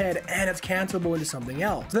overhead and it's cancelable into something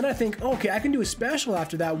else. So then I think, okay, I can do a special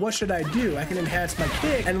after that. What should I do? I can enhance my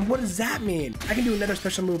kick, and what does that mean? I can do another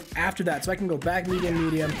special move after that, so I can go back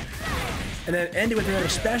medium, and then end it with another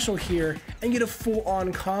special here and get a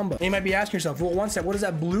full-on combo. And you might be asking yourself, well, Onestep, what does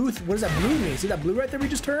that blue mean? See that blue right there we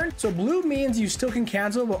just turned? So blue means you still can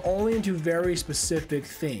cancel, but only into very specific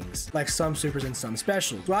things, like some supers and some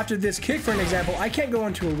specials. So after this kick, for an example, I can't go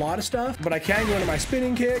into a lot of stuff, but I can go into my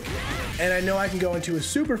spinning kick, and I know I can go into a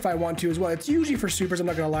super if I want to as well. It's usually for supers, I'm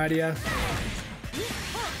not gonna lie to you.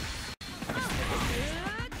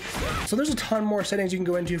 So there's a ton more settings you can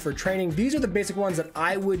go into for training. These are the basic ones that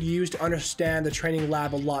I would use to understand the training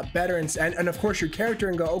lab a lot better, and of course your character,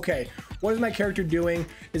 and go, okay, what is my character doing?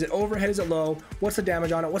 Is it overhead? Is it low? What's the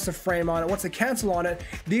damage on it? What's the frame on it? What's the cancel on it?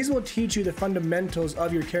 These will teach you the fundamentals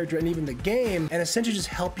of your character and even the game, and essentially just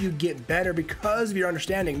help you get better because of your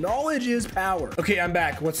understanding. Knowledge is power. Okay, I'm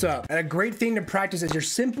back. What's up? And a great thing to practice is your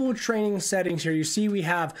simple training settings here. You see we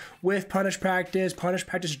have with punish practice,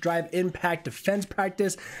 drive impact, defense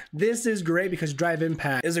practice. This is great because drive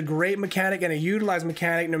impact is a great mechanic and a utilized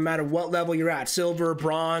mechanic no matter what level you're at. Silver,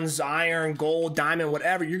 bronze, iron, gold, diamond,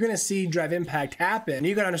 whatever. You're gonna see drive impact happen. And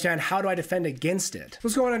you gotta understand, how do I defend against it?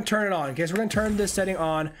 Let's go ahead and turn it on. Okay, so we're gonna turn this setting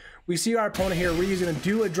on. We see our opponent here, Ryu's gonna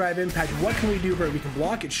do a drive impact. What can we do for it? We can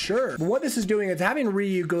block it, sure. But what this is doing is having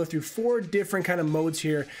Ryu go through 4 different kind of modes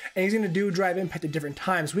here, and he's gonna do drive impact at different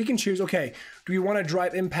times. We can choose, okay, do we wanna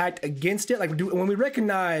drive impact against it? Like, when we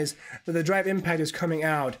recognize that the drive impact is coming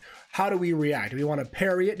out, how do we react? Do we want to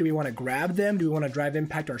parry it? Do we want to grab them? Do we want to drive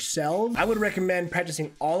impact ourselves? I would recommend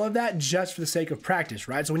practicing all of that just for the sake of practice,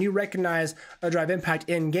 right? So when you recognize a drive impact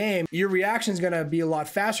in game, your reaction is going to be a lot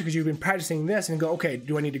faster because you've been practicing this and go, okay,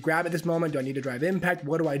 do I need to grab at this moment? Do I need to drive impact?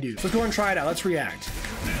 What do I do? So let's go and try it out. Let's react.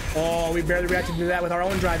 Oh, we barely reacted to that with our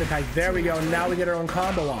own drive impact. There we go. Now we get our own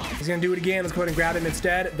combo off. He's going to do it again. Let's go ahead and grab him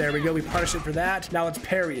instead. There we go. We punish it for that. Now let's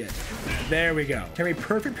parry it. There we go. Can we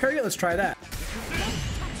perfect parry it? Let's try that.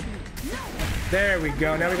 There we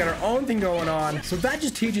go. Now we got our own thing going on. So that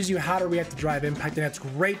just teaches you how to react to drive impact, and that's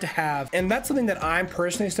great to have. And that's something that I'm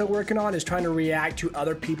personally still working on, is trying to react to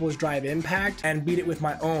other people's drive impact and beat it with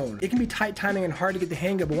my own. It can be tight timing and hard to get the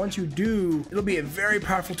hang of, but once you do, it'll be a very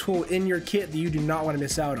powerful tool in your kit that you do not want to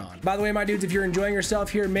miss out on. By the way, my dudes, if you're enjoying yourself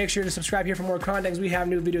here, make sure to subscribe here for more content, because we have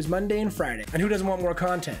new videos Monday and Friday. And who doesn't want more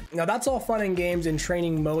content? Now that's all fun and games in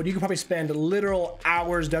training mode. You can probably spend literal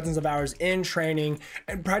hours, dozens of hours in training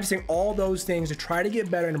and practicing all those things to try to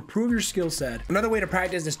get better and improve your skill set. Another way to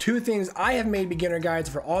practice is 2 things. I have made beginner guides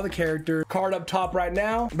for all the characters, card up top right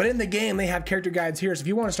now, but in the game they have character guides here. So if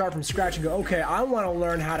you want to start from scratch and go, okay, I want to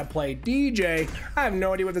learn how to play DJ, I have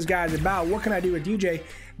no idea what this guy is about, what can I do with DJ?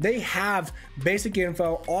 They have basic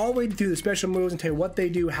info all the way through the special moves and tell you what they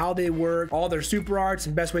do, how they work, all their super arts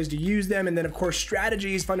and best ways to use them, and then of course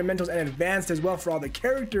strategies, fundamentals, and advanced as well for all the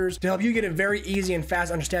characters to help you get a very easy and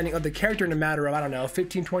fast understanding of the character in a matter of, I don't know,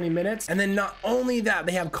 15-20 minutes. And then not only that,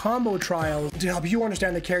 they have combo trials to help you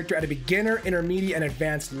understand the character at a beginner, intermediate, and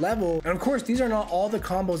advanced level. And of course, these are not all the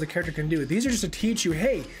combos the character can do. These are just to teach you,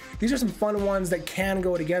 hey, these are some fun ones that can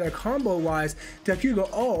go together combo wise to help you go,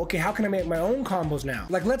 oh, okay, how can I make my own combos now?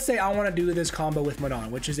 Like, let's say I want to do this combo with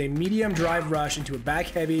Manon, which is a medium drive rush into a back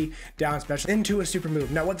heavy down special into a super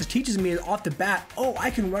move. Now what this teaches me is off the bat, oh,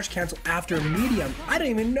 I can rush cancel after medium. I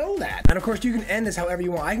didn't even know that. And of course you can end this however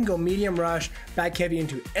you want. I can go medium rush, back heavy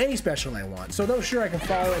into any special I want. So though sure I can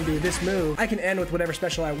follow and do this move, I can end with whatever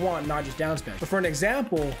special I want, not just down special. But for an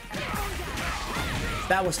example,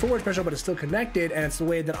 that was forward special, but it's still connected, and it's the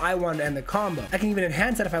way that I want to end the combo. I can even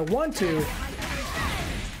enhance that if I want to,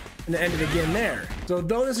 and then end it again there. So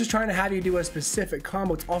though this is trying to have you do a specific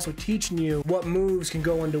combo, it's also teaching you what moves can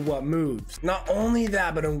go into what moves. Not only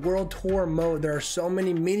that, but in World Tour mode, there are so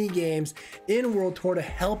many mini games in World Tour to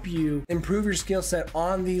help you improve your skill set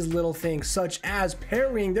on these little things, such as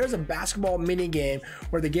parrying. There's a basketball mini game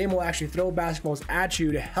where the game will actually throw basketballs at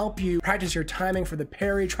you to help you practice your timing for the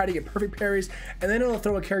parry, try to get perfect parries, and then it'll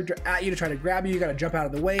throw a character at you to try to grab you. You gotta jump out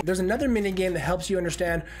of the way. There's another mini game that helps you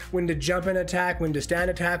understand when to jump and attack, when to stand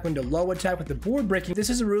attack, when to low attack with the board breaking. This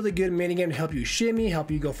is a really good minigame to help you shimmy,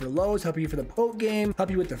 help you go for lows, help you for the poke game,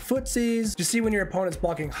 help you with the footsies, to see when your opponent's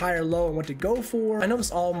blocking high or low and what to go for. I know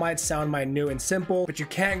this all might sound minute and simple, but you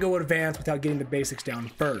can't go advanced without getting the basics down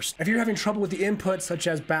first. If you're having trouble with the inputs such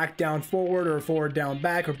as back down forward or forward down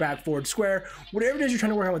back or back forward square, whatever it is you're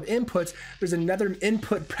trying to work on with inputs, there's another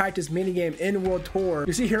input practice minigame in World Tour.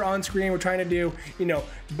 You see here on screen, we're trying to do, you know,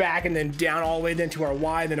 back and then down all the way then to our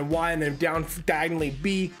Y, then a Y, and then down diagonally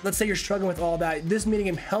B. Let's say you're struggling with all that. This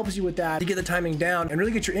minigame helps you with that to get the timing down and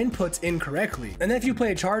really get your inputs in correctly. And then if you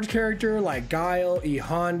play a charge character like Guile, E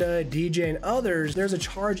Honda, DJ, and others, there's a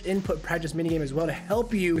charge input practice minigame as well to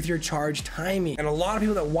help you with your charge timing. And a lot of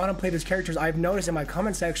people that want to play those characters, I've noticed in my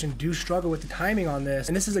comment section, do struggle with the timing on this.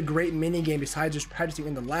 And this is a great minigame besides just practicing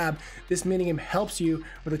in the lab. This minigame helps you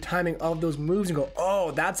with the timing of those moves and go, oh,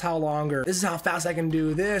 that's how long, or this is how fast I can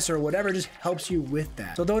do this, or whatever. It just helps you with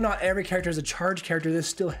that. So though not every character is a charge character, this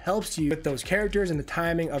still helps you with those characters and the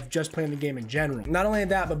timing of just playing the game in general. Not only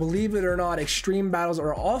that, but believe it or not, extreme battles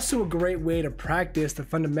are also a great way to practice the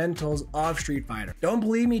fundamentals of Street Fighter. Don't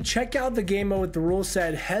believe me? Check out the game mode with the rule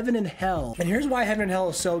set Heaven and Hell. And here's why Heaven and Hell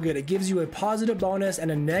is so good. It gives you a positive bonus and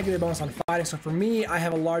a negative bonus on fighting. So for me, I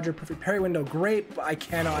have a larger perfect parry window, great, but I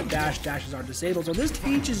cannot dash. Dashes are disabled. So this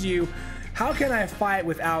teaches you, how can I fight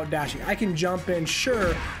without dashing? I can jump in,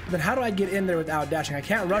 sure, but then how do I get in there without dashing? I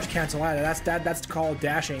can't rush cancel either. That's called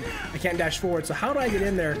dashing. I can't dash forward. So how do I get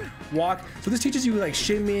in there, walk? So this teaches you like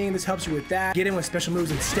shimmying. This helps you with that. Get in with special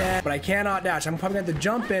moves instead, but I cannot dash. I'm probably going to have to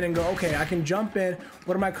jump in and go, okay, I can jump in.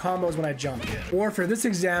 What are my combos when I jump in? Or for this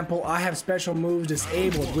example, I have special moves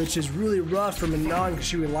disabled, which is really rough for Manon because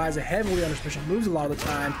she relies heavily on her special moves a lot of the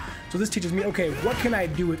time. So this teaches me, okay, what can I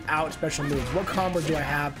do without special moves? What combos do I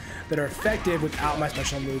have that are effective without my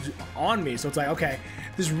special moves on me? So it's like, okay,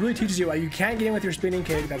 this really teaches you, you can't get in with your spinning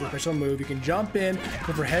kick, that's a special move. You can jump in,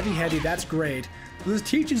 go for heavy, that's great. So this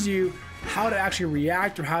teaches you how to actually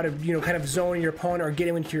react, or how to, you know, kind of zone your opponent or get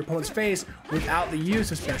into your opponent's face without the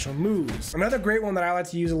use of special moves. Another great one that I like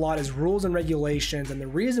to use a lot is rules and regulations. And the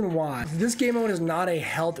reason why, this game mode is not a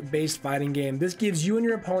health-based fighting game. This gives you and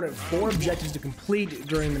your opponent 4 objectives to complete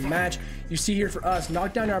during the match. You see here for us,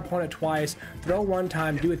 knock down our opponent twice, throw 1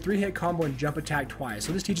 time, do a 3-hit combo, and jump attack twice.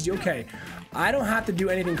 So this teaches you, okay, I don't have to do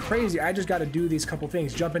anything crazy. I just got to do these couple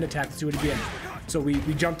things. Jump in, attack, let's do it again. So we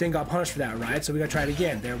jumped in, got punished for that, right? So we got to try it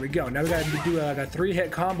again. There we go. Now we got to do like a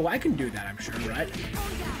 3-hit combo. I can do that, I'm sure, right?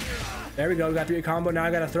 There we go. We got 3-hit combo. Now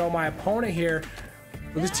I got to throw my opponent here.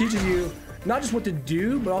 So this teaches you not just what to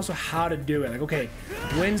do, but also how to do it. Like, okay,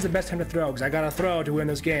 when's the best time to throw? Because I got to throw to win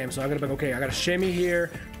this game. So I got to be like, okay, I got to shimmy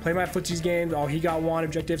here, play my footsies games. Oh, he got 1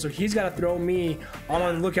 objective, so he's got to throw me. I'm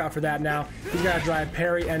on the lookout for that now. He's got to drive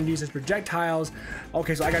parry and use his projectiles.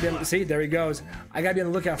 Okay, so I got to see, there he goes. I got to be on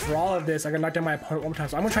the lookout for all of this. I got to knock down my opponent 1 more time.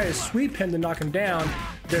 So I'm going to try to sweep him to knock him down.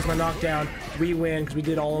 There's my knockdown. We win because we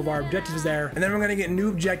did all of our objectives there. And then we're going to get new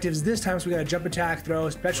objectives this time. So we got to jump attack, throw,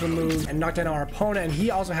 special moves, and knock down our opponent. And he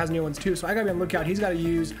also has new ones too. So I got to be on the lookout. He's got to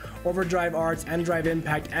use overdrive arts and drive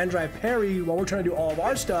impact and drive parry while we're trying to do all of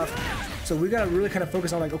our stuff. So we got to really kind of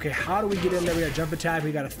focus on like, okay, how do we get in there? We got to jump attack,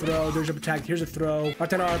 we got to throw, there's jump attack, here's a throw, knock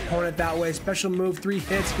down our opponent that way, special move, 3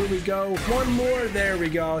 hits, here we go, 1 more, there we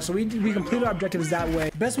go. So we completed our objectives that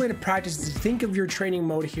way. The best way to practice is to think of your training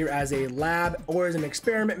mode here as a lab or as an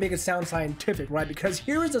experiment, make it sound scientific, right? Because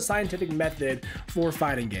here is a scientific method for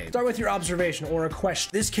fighting games. Start with your observation or a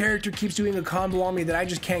question. This character keeps doing a combo on me that I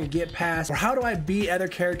just can't get past, or how do I beat other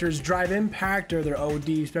characters' drive impact or their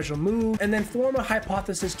OD special move, and then form a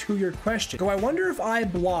hypothesis to your question. So I wonder if I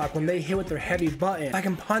block when they hit with their heavy button, I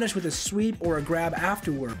can punish with a sweep or a grab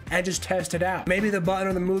afterward, and just test it out. Maybe the button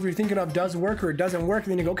or the move you're thinking of does work or it doesn't work,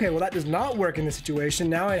 and then you go, okay, well that does not work in this situation.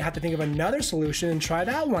 Now I have to think of another solution and try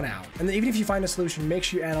that one out. And then even if you find a solution, make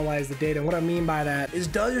sure you analyze the data. And what I mean by that is,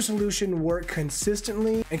 does your solution work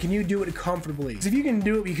consistently, and can you do it comfortably? Because if you can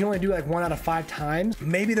do it, but you can only do it like 1 out of 5 times,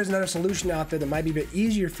 maybe there's another solution out there that might be a bit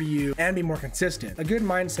easier for you and be more consistent. A good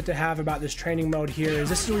mindset to have about this training mode here is,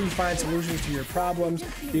 this is where you find solutions to your problems.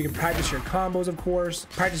 You can practice your combos, of course,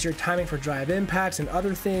 practice your timing for drive impacts and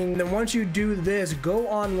other things. And then once you do this, go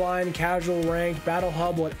online, casual, ranked, battle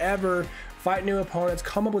hub, whatever, fight new opponents,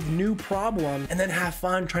 come up with new problems, and then have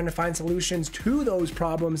fun trying to find solutions to those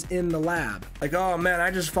problems in the lab. Like, oh man, I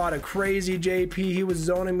just fought a crazy JP. He was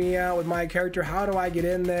zoning me out with my character. How do I get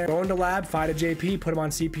in there? Go into lab, fight a JP, put him on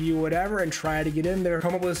CPU, whatever, and try to get in there.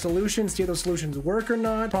 Come up with a solution, see if those solutions work or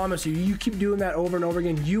not. Promise you, you keep doing that over and over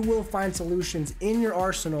again, you will find solutions in your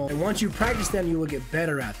arsenal. And once you practice them, you will get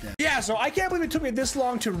better at them. Yeah, so I can't believe it took me this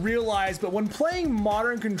long to realize, but when playing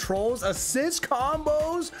modern controls, assist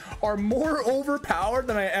combos are more more overpowered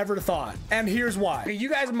than I ever thought. And here's why. You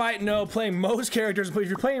guys might know playing most characters, but if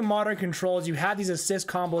you're playing modern controls, you have these assist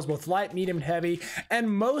combos, both light, medium, and heavy. And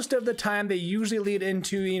most of the time they usually lead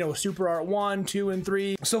into, you know, super art 1, 2, and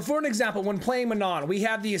 3. So for an example, when playing Manon, we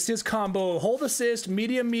have the assist combo, hold assist,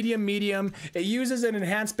 medium, medium, medium. It uses an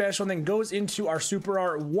enhanced special and then goes into our super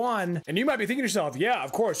art 1. And you might be thinking to yourself, yeah,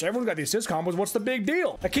 of course, everyone got the assist combos. What's the big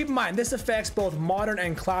deal? Now keep in mind, this affects both modern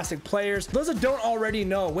and classic players. Those that don't already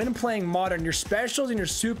know, when playing modern, your specials and your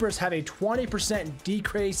supers have a 20%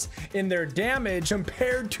 decrease in their damage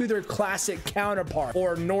compared to their classic counterpart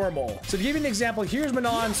or normal. So to give you an example, here's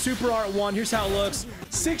Manon Super Art 1. Here's how it looks.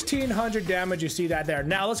 1600 damage. You see that there.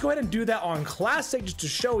 Now let's go ahead and do that on classic just to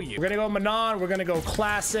show you. We're gonna go Manon, we're gonna go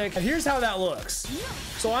classic, and here's how that looks.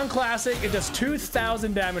 So on classic, it does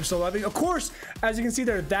 2000 damage. So of course, as you can see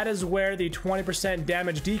there, that is where the 20%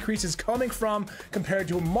 damage decrease is coming from compared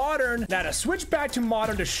to modern. Now to switch back to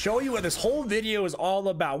modern to show you what this whole video is all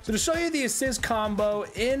about. So to show you the assist combo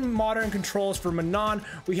in modern controls for Manon,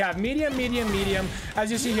 we have medium, medium, medium.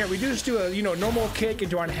 As you see here, we do just do a, you know, normal kick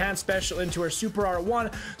into our enhanced special into our super art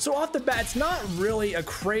 1. So off the bat, it's not really a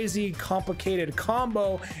crazy complicated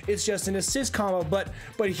combo. It's just an assist combo, but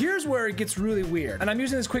here's where it gets really weird. And I'm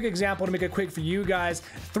using this quick example to make it quick for you guys.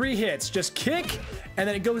 3 hits, just kick, and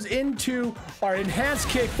then it goes into our enhanced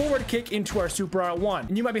kick, forward kick into our super art 1.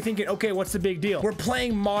 And you might be thinking, okay, what's the big deal? We're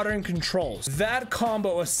playing modern controls. That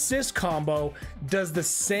combo, assist combo, does the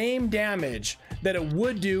same damage that it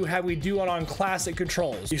would do had we do it on classic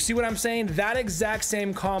controls. You see what I'm saying? That exact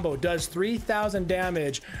same combo does 3000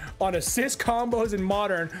 damage on assist combos in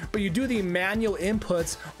modern, but you do the manual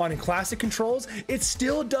inputs on classic controls, it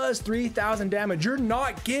still does 3000 damage. You're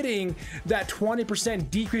not getting that 20%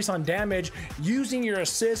 decrease on damage using your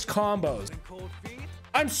assist combos.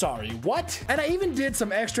 I'm sorry, what? And I even did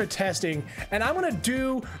some extra testing, and I'm gonna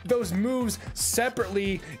do those moves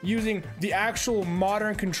separately using the actual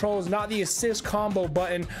modern controls, not the assist combo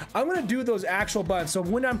button. I'm gonna do those actual buttons. So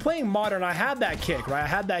when I'm playing modern, I have that kick, right? I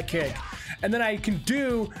have that kick. And then I can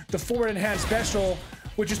do the forward enhanced special,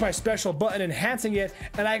 which is my special button enhancing it,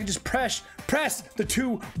 and I can just press the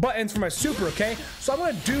 2 buttons for my super, okay? So I'm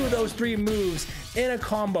gonna do those 3 moves in a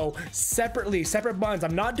combo separately, separate buttons.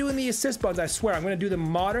 I'm not doing the assist buttons, I swear. I'm gonna do the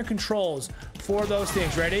modern controls for those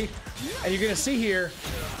things. Ready? And you're gonna see here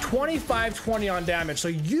 25-20 on damage. So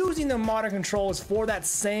using the modern controls for that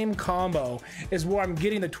same combo is where I'm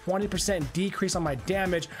getting the 20% decrease on my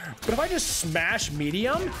damage. But if I just smash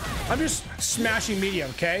medium, I'm just smashing medium,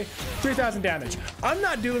 okay? 3000 damage. I'm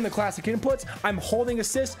not doing the classic inputs. I'm holding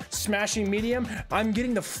assist, smashing medium. I'm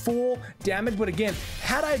getting the full damage. But again,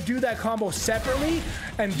 had I do that combo separately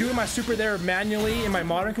and doing my super there manually in my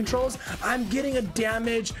modern controls, I'm getting a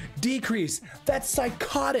damage decrease. That's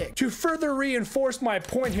psychotic. To further reinforce my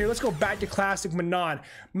point here, let's go back to classic Manon.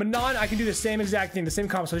 Manon, I can do the same exact thing, the same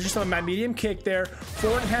combo. So just on my medium kick there,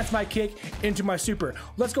 forward enhance my kick into my super.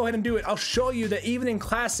 Let's go ahead and do it. I'll show you that even in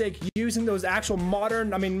classic, using ththose actual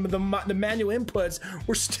modern, I mean, the manual inputs,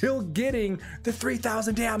 we're still getting the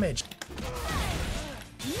 3000 damage.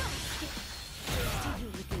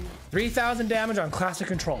 3000 damage on classic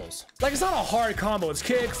controls. Like, it's not a hard combo. It's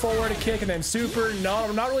kick, forward, kick, and then super. No,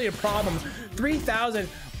 not really a problem. 3000,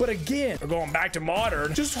 but again, we're going back to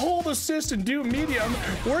modern. Just hold assist and do medium.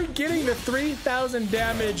 We're getting the 3000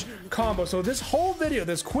 damage combo. So this whole video,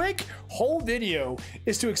 this quick whole video,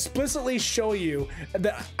 is to explicitly show you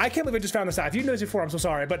that I can't believe I just found this out. If you knew this before, I'm so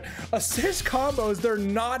sorry, but assist combos, they're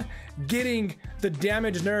not getting the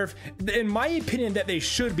damage nerf, in my opinion, that they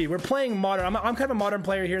should be. We're playing modern. I'm kind of a modern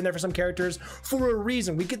player here and there for some characters for a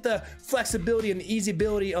reason. We get the flexibility and the easy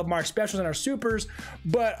ability of our specials and our supers,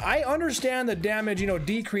 but I understand the damage, you know,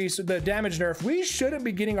 decrease, the damage nerf. We shouldn't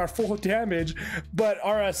be getting our full damage, but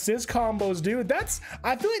our assist combos do.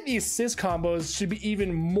 I feel like the assist combos should be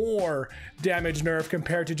even more damage nerf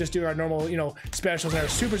compared to just doing our normal, you know, specials and our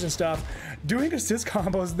supers and stuff. Doing assist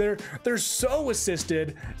combos, they're so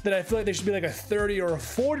assisted that I feel like they should be like a 30 or a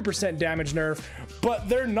 40% damage nerf, but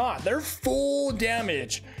they're not. They're full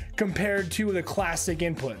damage compared to the classic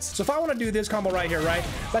inputs. So if I want to do this combo right here, right?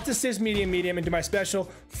 Let's assist medium, medium into my special,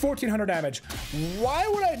 1400 damage. Why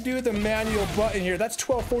would I do the manual button here? That's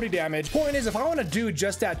 1240 damage. Point is, if I want to do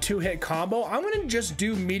just that 2-hit combo, I'm going to just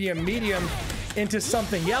do medium, medium into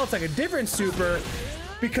something else, like a different super,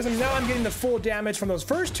 because now I'm getting the full damage from those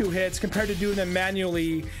first 2 hits compared to doing them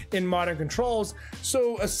manually in modern controls.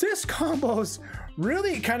 So assist combos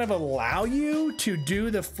really kind of allow you to do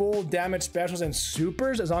the full damage specials and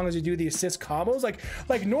supers as long as you do the assist combos.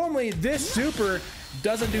 Like normally this super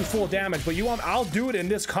doesn't do full damage, but I'll do it in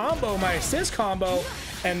this combo, my assist combo,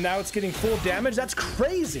 and now it's getting full damage. That's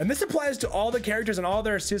crazy. And this applies to all the characters and all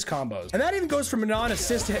their assist combos. And that even goes from a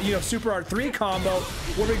non-assist to, you know, super R3 combo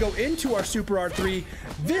where we go into our super R3.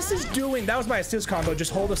 This is doing, that was my assist combo,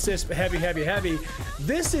 just hold assist, heavy, heavy, heavy.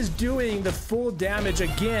 This is doing the full damage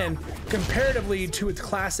again, comparatively to its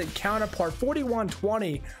classic counterpart,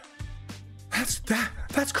 4120.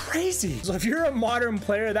 That's crazy. So if you're a modern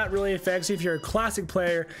player, that really affects you. If you're a classic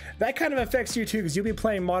player, that kind of affects you too, because you'll be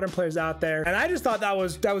playing modern players out there. And I just thought that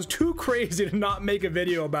was too crazy to not make a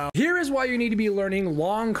video about. Here is why you need to be learning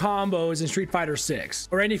long combos in Street Fighter 6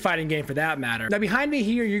 or any fighting game for that matter. Now behind me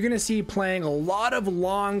here, you're gonna see playing a lot of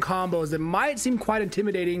long combos that might seem quite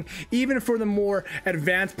intimidating, even for the more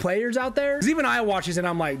advanced players out there. Because even I watch these and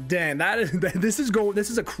I'm like, damn, this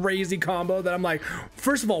is a crazy combo that I'm like,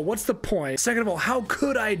 first of all, what's the point? Second of all, how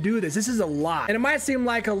could I do this? This is a lot. And it might seem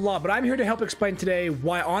like a lot, but I'm here to help explain today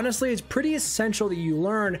why honestly it's pretty essential that you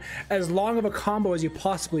learn as long of a combo as you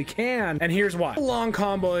possibly can. And here's why. A long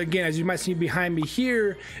combo, again, as you might see behind me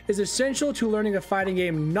here, is essential to learning a fighting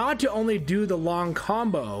game, not to only do the long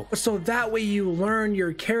combo, so that way you learn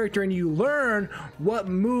your character and you learn what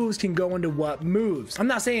moves can go into what moves. I'm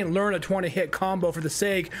not saying learn a 20-hit combo for the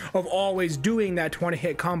sake of always doing that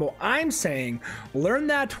 20-hit combo. I'm saying learn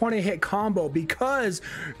that 20-hit combo because,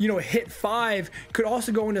 you know, hit 5 could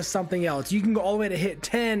also go into something else. You can go all the way to hit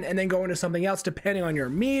 10 and then go into something else depending on your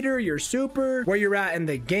meter, your super, where you're at in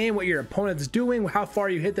the game, what your opponent's doing, how far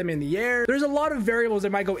you hit them in the air. There's a lot of variables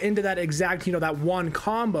that might go into that exact, you know, that one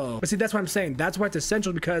combo. But see, that's what I'm saying. That's why it's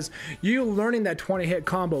essential, because you learning that 20-hit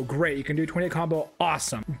combo, great. You can do 20-hit combo,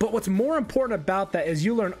 awesome. But what's more important about that is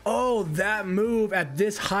you learn, oh, that move at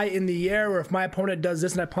this height in the air, or if my opponent does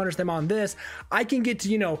this and I punish them on this, I can get to,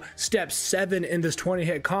 you know, step 7 in this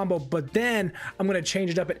 20-hit combo, but then I'm going to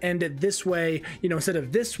change it up and end it this way, you know, instead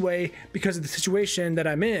of this way, because of the situation that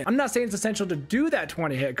I'm in. I'm not saying it's essential to do that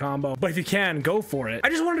 20-hit combo, but if you can, go for it. I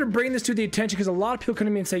just wanted to bring this to the attention because a lot of people come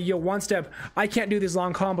to me and say, yo, Onestep, I can't do these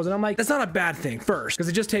long combos. And I'm like, that's not a bad thing, first, because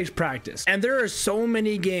it just takes practice. And there are so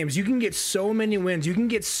many games. You can get so many wins. You can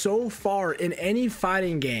get so far in any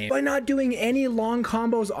fighting game by not doing any long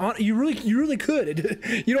combos. You really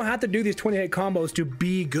could. You don't have to do these 20-hit combos to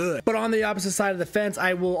be good. But on the opposite side of the fence,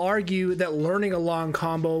 I will argue that learning a long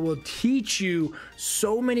combo will teach you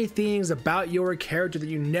so many things about your character that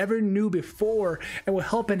you never knew before, and will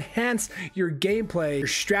help enhance your gameplay, your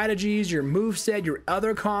strategies, your moveset, your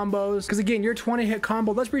other combos. Because again, your 20-hit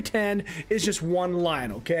combo, let's pretend, is just one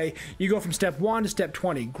line, okay? You go from step 1 to step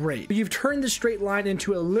 20, great. But you've turned this straight line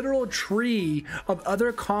into a literal tree of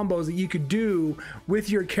other combos that you could do with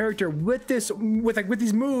your character, with these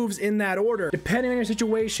moves in that order. Depending on your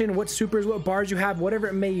situation, what supers, what bars you have, whatever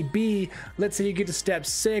it may be. Let's say you get to step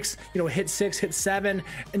 6, you know, hit 6, hit 7,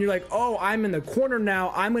 and you're like, oh, I'm in the corner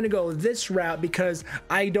now. I'm going to go this route because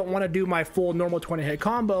I don't want to do my full normal 20-hit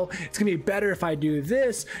combo. It's going to be better if I do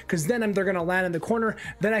this, because then they're going to land in the corner.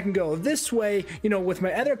 Then I can go this way, you know, with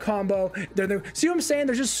my other combo. See what I'm saying?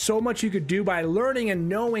 There's just so much you could do by learning and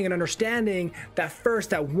knowing and understanding that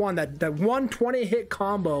one 20-hit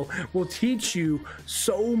combo will teach you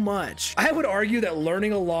so much. I would argue that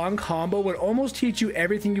learning a long combo would almost teach you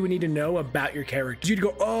everything you would need to know about your character. You'd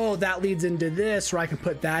go, oh, that leads into this, or I can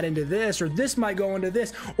put that into this, or this might go into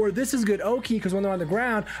this, or this is good Oki because when they're on the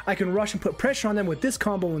ground, I can rush and put pressure on them with this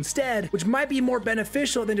combo instead, which might be more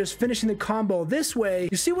beneficial than just finishing the combo this way.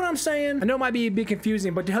 You see what I'm saying? I know it might be a bit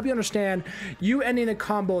confusing, but to help you understand, you ending the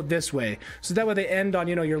combo this way, so that way they end on,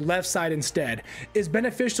 you know, your left side instead, is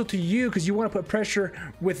beneficial to you because you want to put pressure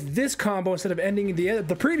with this combo instead of ending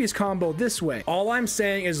the previous combo this way. All I'm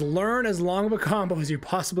saying is learn as long of a combo as you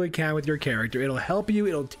possibly can with your character. It'll help you,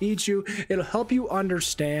 it'll teach you, it'll help you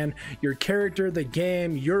understand your character, the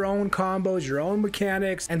game, your own combos, your own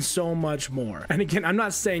mechanics, and so much more. And again, I'm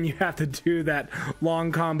not saying you have to do that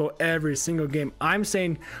long combo every single game. I'm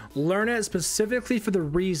saying learn it specifically for the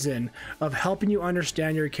reason of helping you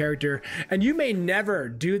understand your character. And you may never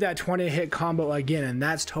do that 20-hit combo again, and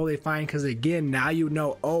that's totally fine, because again, now you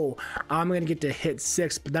know, oh, I'm going to get to hit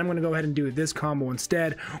 6, but then I'm going to go ahead and do this combo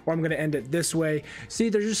instead, or I'm going to end it this way. See,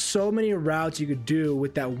 there's just so many routes you could do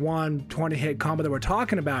with that one 20-hit combo that we're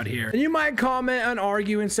talking about here. And you might comment and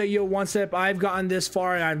argue and say, yo, Onestep, I've gotten this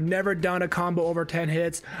far and I've never done a combo over 10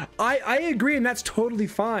 hits. I agree, and that's totally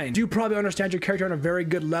fine. You probably understand your character on a very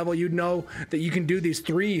good level. You know that you can do these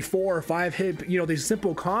 3, 4, 5 hit, you know, these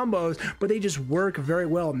simple combos, but they just work very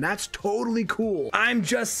well, and that's totally cool. I'm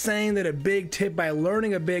just saying that a big tip by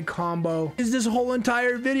learning a big combo is this whole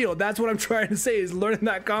entire video. That's what I'm trying to say, is learning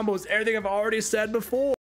that combo is everything I've already said before.